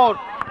 vamos!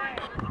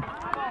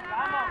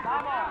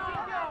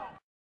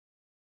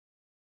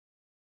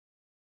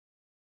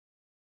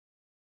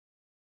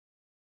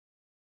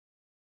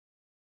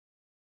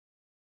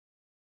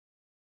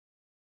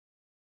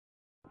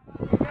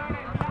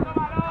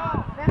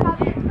 Venga,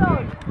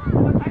 Víctor.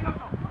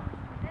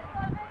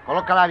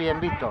 Colócala bien,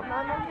 Víctor.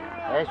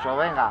 Eso,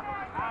 venga.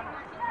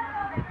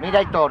 Mira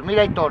Aitor,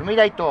 mira Aitor,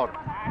 mira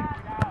Aitor.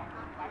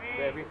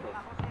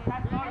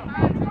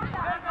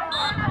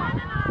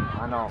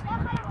 Ah, no.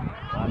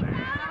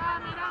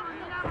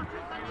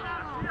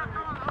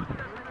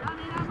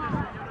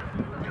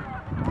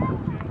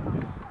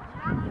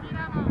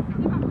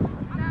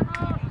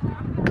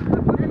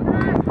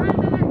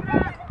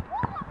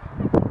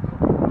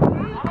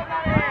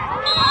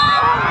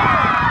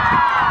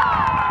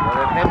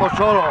 Lo dejemos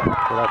solo.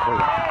 Fuera de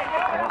juego.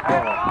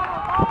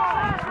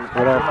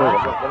 Fuera de juego.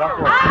 Fuera de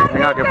juego.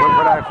 Venga, que fue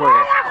fuera de juego.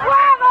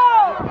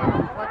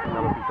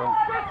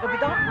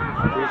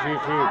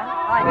 Sí.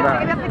 Ay, pensé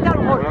que había pitado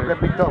el gol. Lo que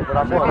pintó,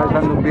 fuera de Me está juego.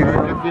 echando un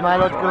vídeo. Encima de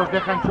los que los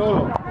dejan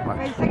solo.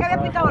 Pensé que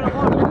había pitado el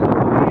gol.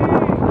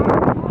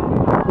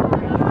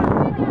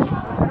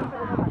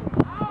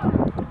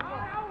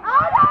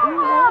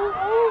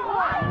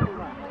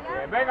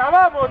 ¡Venga,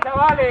 vamos,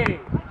 chavales!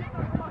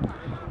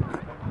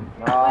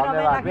 No,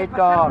 ¿dónde vas,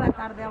 Víctor?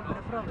 Tarde, hombre,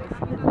 probes.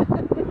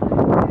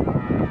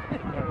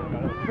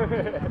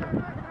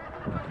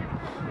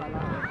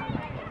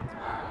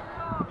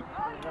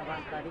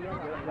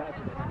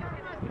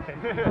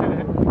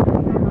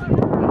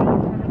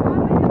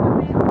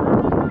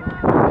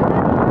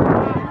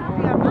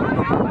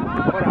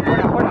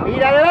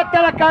 ¡Mira,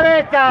 levanta la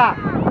cabeza!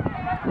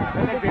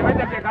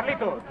 Vete al pie,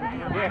 Carlitos.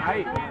 Bien,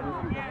 ahí.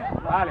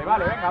 Vale,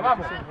 venga,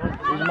 vamos.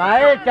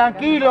 Ismael,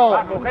 tranquilo.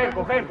 Va, coger.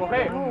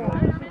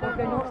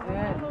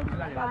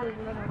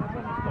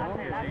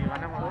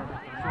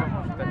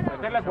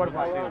 Meterle cuerpo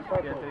ahí.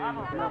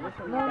 Éramos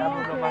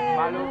lo más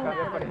malo que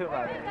había perdido.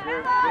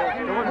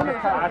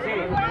 Así.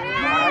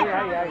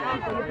 Ahí.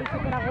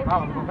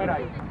 Vamos, coger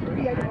ahí.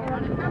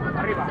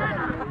 Arriba.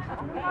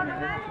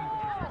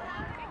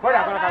 Fuera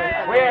con la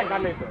cabeza. Bien,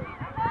 Carlitos.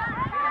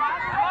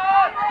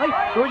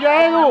 ¡Tuya,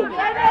 Edu!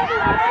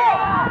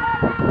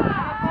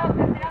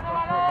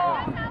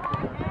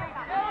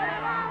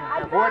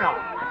 Bueno.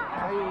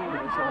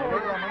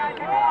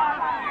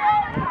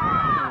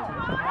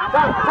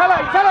 ¡Sal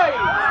ahí!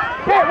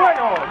 ¡Qué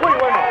bueno! ¡Muy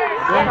bueno!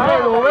 Venga,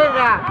 Edu,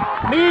 venga.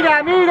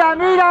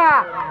 ¡Mira!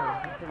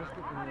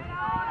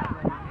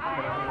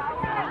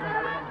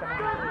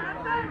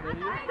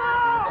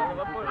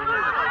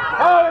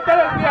 ¡Vamos a meter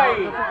el pie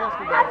ahí!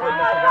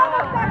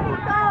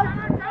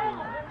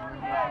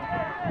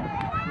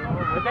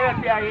 Meter el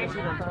pie ahí.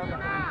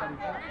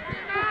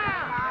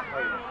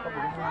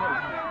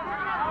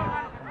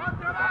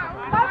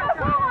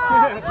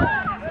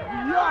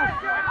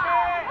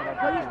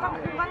 Hoy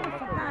estamos jugando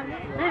fatal, ¿eh?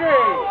 ¡Sigue!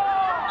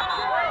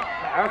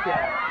 Hostia.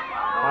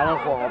 Para el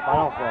juego,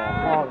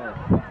 joder.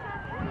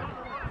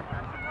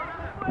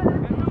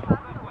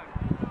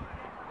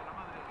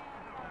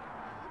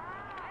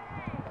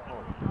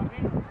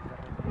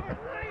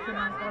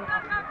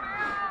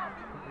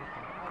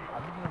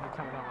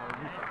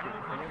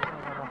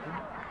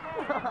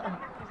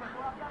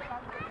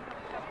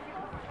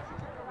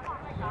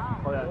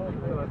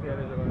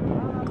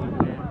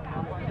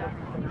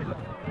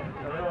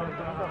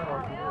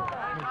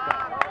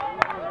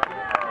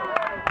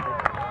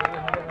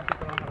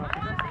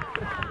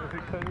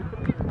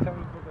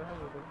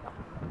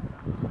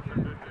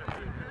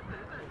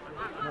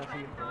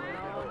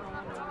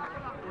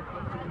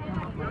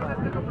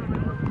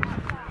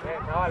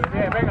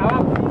 Bien, venga,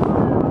 vamos.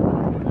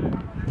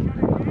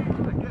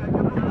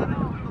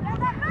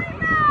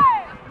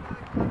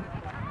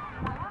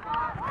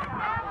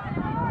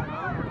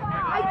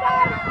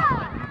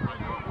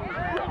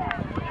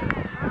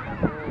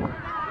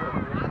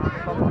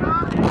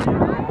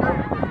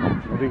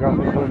 No digas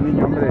eso al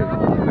niño, hombre.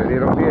 Le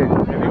dieron bien.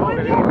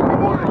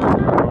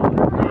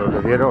 Pero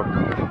le dieron.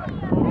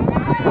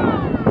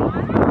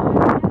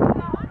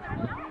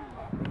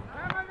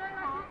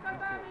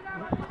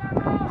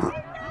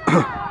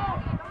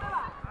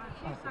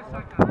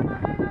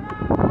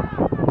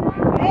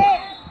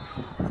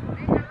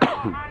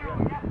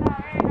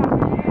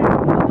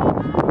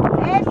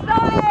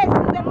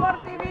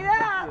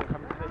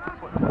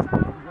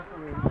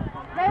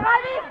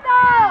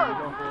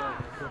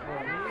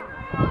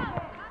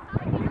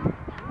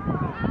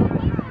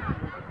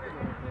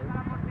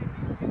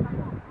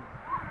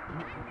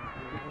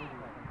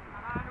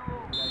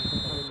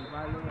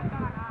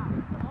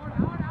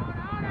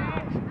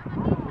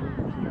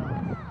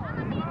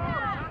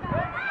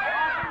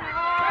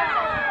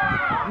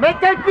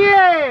 ¡Mete el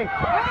pie!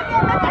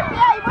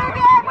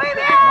 Muy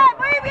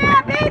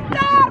bien,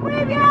 Víctor,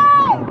 muy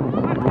bien.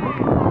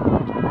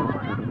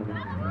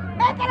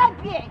 Métele el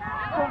pie.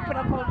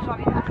 Pero con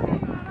suavidad.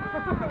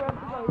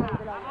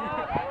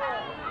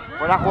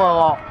 Fuera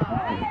juego.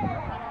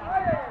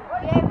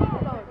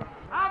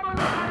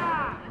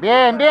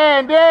 Bien,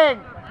 Víctor. Bien.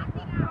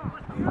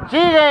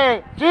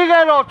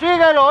 Síguelo,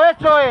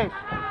 eso es.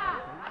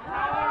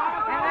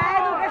 Venga,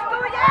 Edu, que es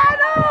tuya,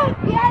 Edu.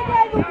 Bien,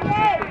 Edu,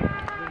 bien.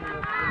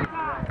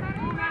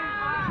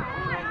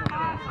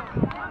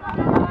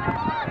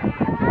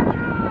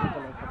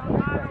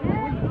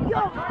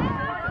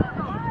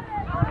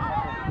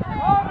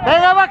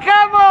 ¡Venga,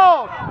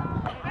 bajamos!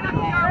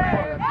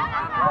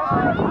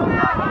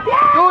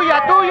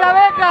 ¡Tuya,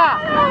 venga!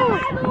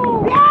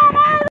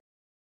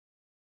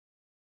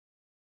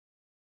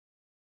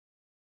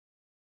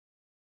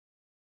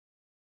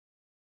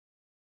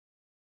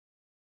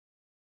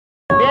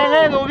 Bien,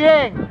 Edu,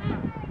 bien.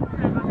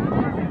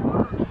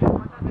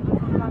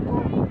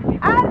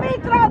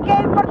 Árbitro, que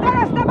el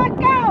portero está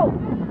marcado.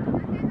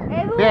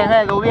 Edu. Bien,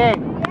 Edu, bien.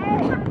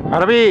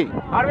 Arbi.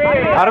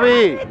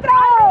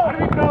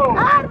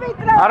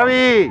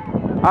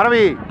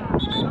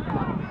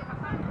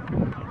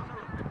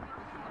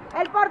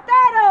 El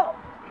portero.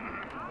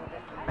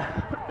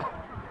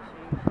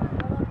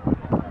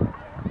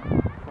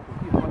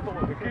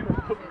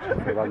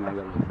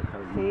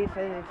 Sí,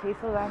 se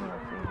hizo daño,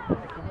 sí.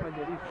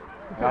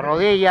 La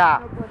rodilla.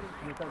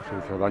 Se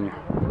hizo daño.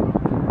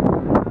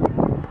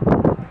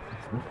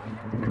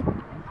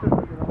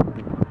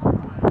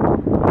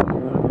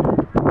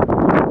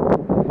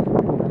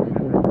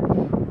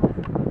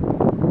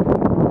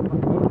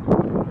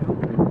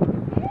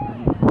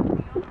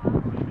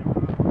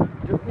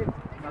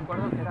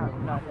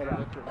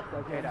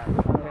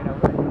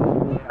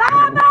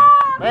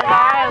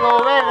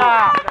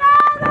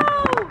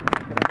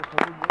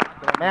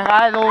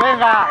 Venga, Edu,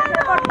 venga.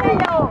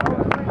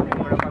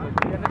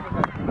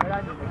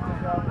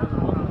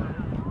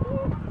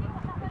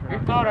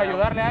 Víctor,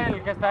 ayudarle a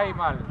él, que está ahí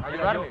mal.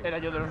 Ayudarle. Era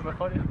yo de los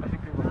mejores, así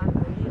que...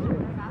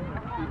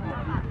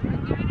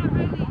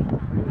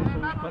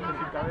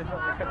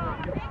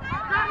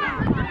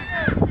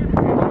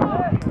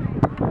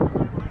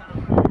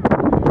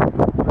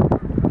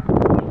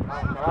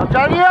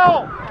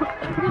 ¡Salió!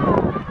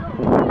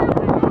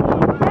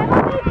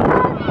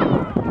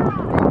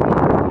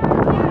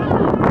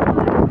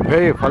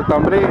 Falta,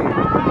 hombre.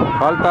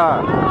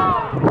 Falta.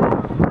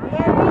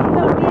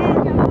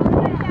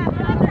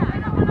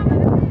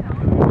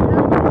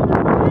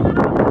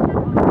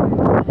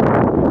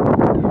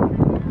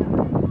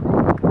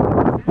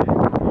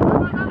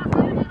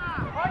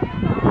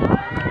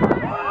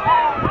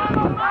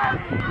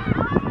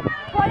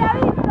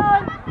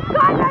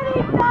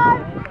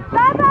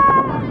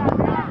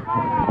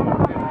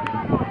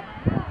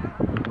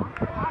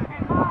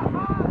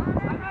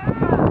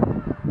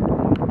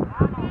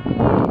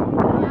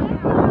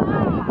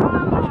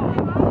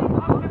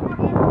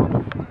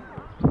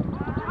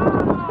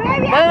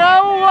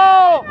 ¡Venga,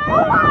 Hugo!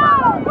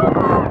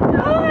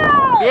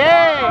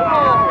 ¡Bien!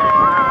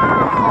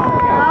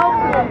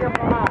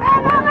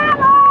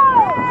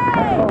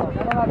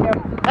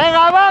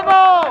 ¡Venga,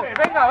 vamos!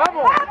 Venga,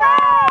 vamos.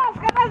 ¡Vamos!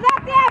 ¡Que nos da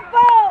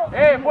tiempo!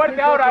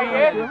 Fuerte ahora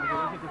ahí,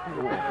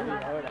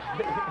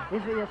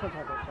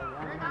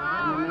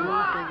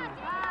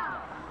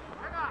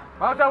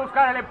 Vamos a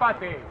buscar el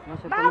empate.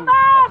 ¡Vamos!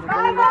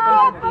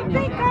 ¡Vamos!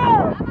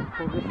 ¡Puntico!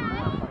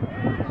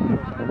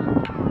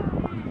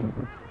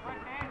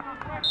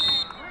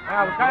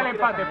 Venga, buscar el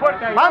empate,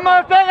 fuerte ahí.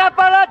 ¡Vamos, venga,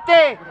 para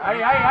adelante!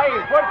 Ahí,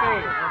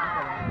 fuerte.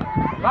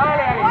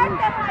 Vale, ahí.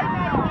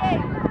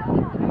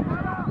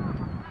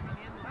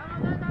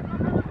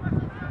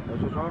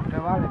 Esos son los que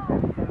valen,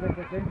 que de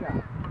 60. Son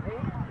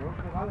los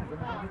que valen, que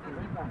no son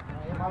 50.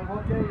 Lleva el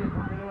bote y el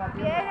bote de la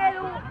tierra.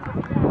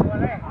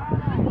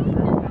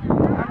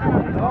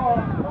 No,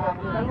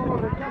 tengo los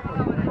rechazos.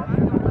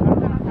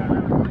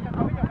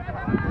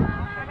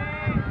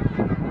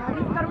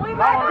 Víctor, muy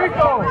 ¡Vamos, bueno!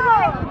 Víctor!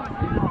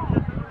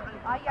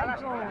 ¡Ay,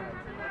 ay, gol!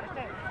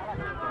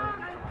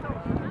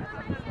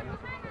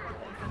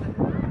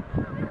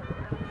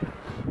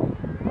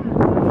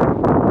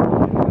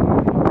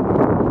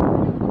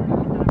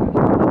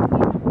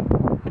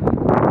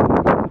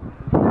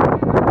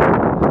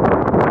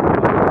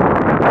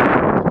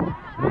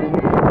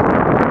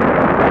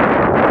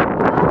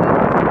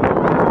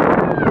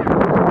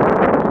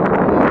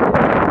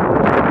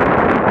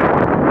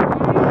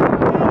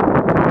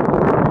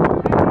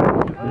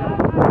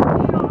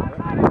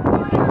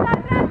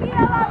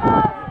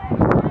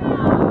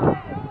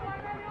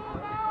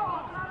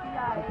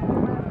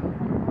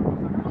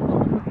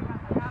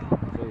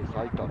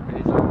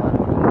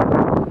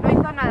 No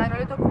hizo nada, no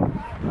le tocó.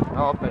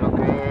 No, pero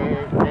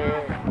que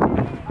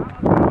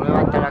no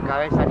levanta la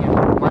cabeza ni el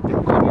tomate,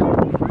 coño.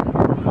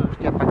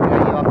 Hostia, para que la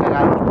lleva a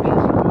pegar los pies.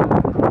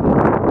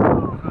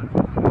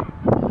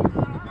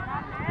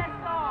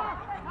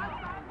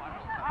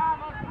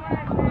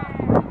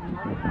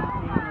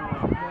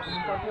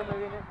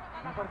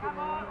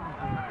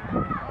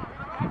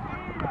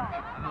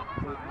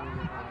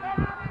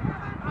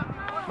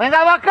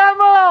 ¡Venga,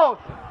 bajamos!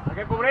 Hay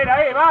que cubrir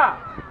ahí, va.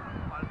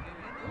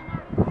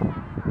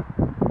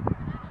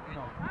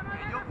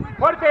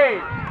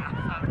 ¡Fuerte!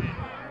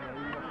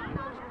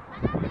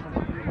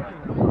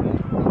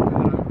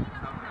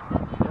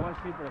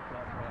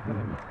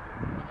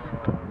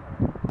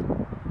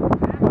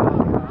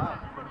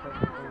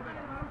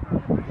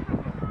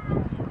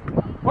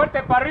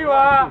 ¡Fuerte para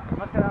arriba!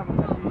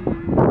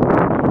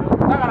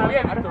 Sácala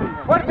bien, Víctor.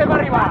 ¡Fuerte para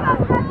arriba!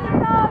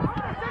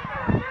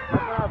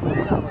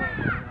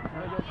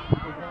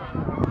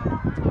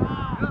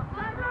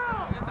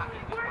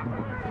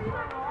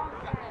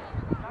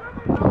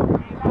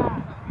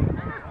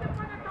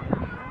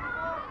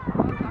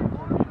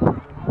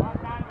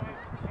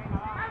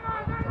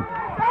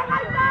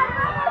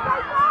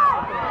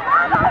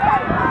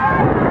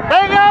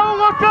 ¡Venga,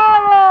 Hugo,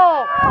 todo!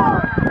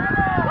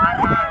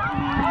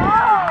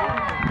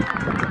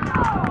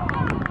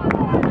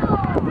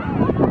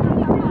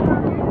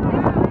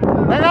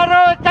 ¡Venga,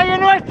 Robla, está ahí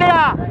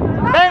nuestra!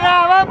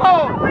 ¡Venga,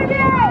 vamos! ¡Muy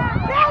bien!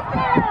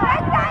 ¡Vete!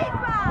 ¡Venga,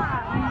 Izan!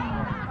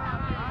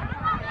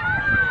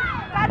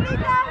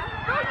 ¡Carlitos!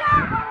 ¡Tuya!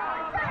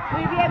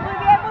 ¡Muy bien, muy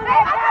bien, muy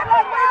bien!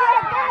 ¡Carlos, muy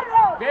bien,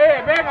 Carlos! Bien,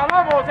 venga,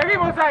 vamos,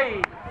 seguimos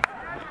ahí.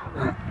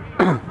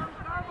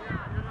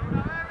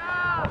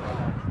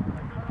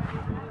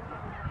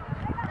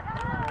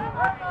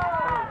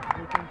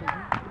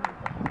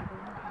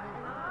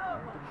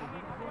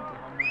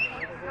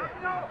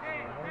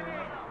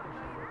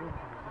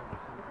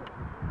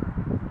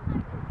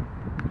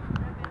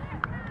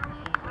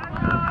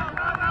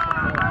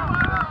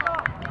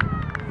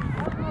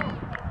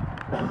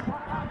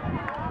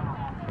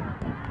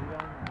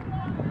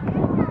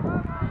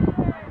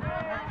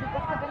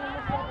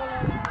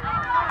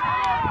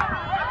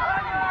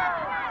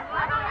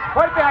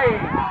 ¡Fuerte ahí!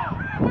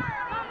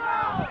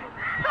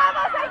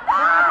 ¡Vamos,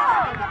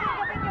 Aitor!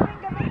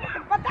 ¡Que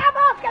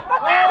empatamos! ¡Que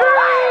empatamos!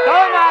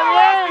 ¡Toma,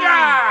 bien!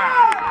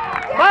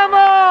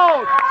 ¡Vamos!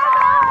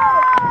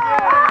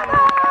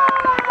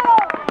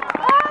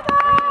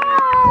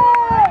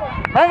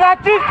 ¡Venga,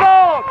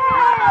 chicos!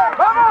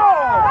 ¡Vamos!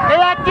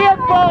 ¡Queda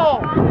tiempo!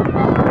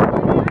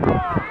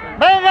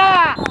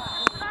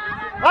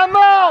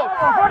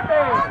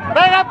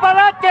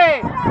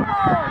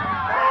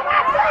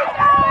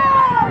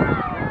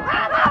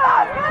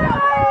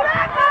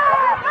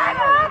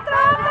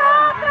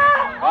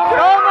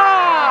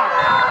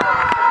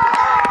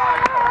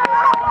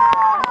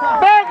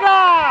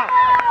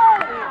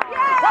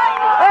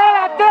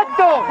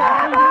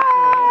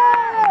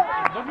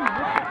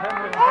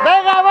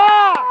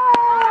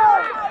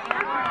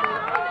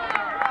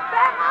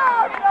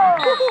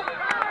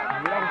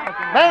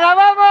 ¡Venga,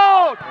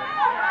 vamos!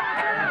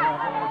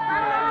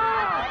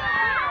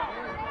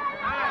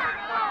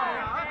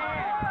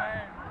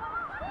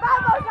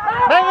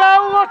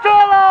 ¡Venga, uno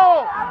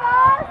solo!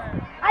 ¡Vamos!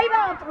 Ahí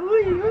va otro.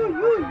 ¡Uy, uy,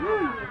 uy,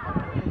 uy!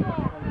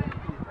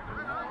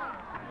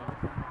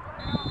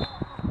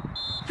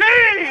 ¡Sí!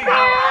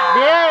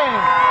 ¡Bien!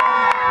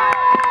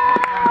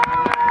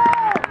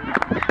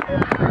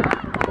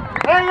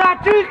 ¡Venga,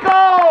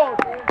 chicos!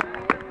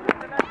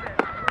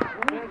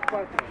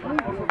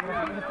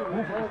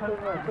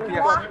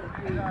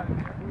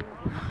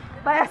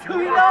 ¡Vaya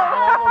subido!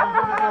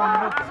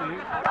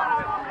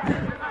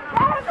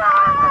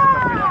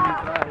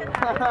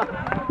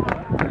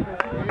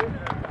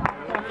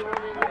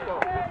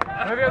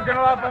 No digas que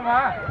no la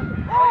toma.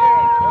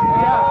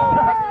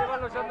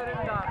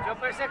 Yo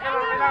pensé que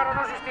los milagros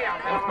no existían,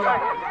 pero los hay.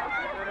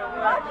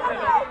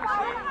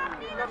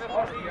 ¡Esto es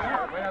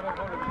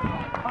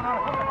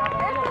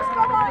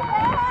como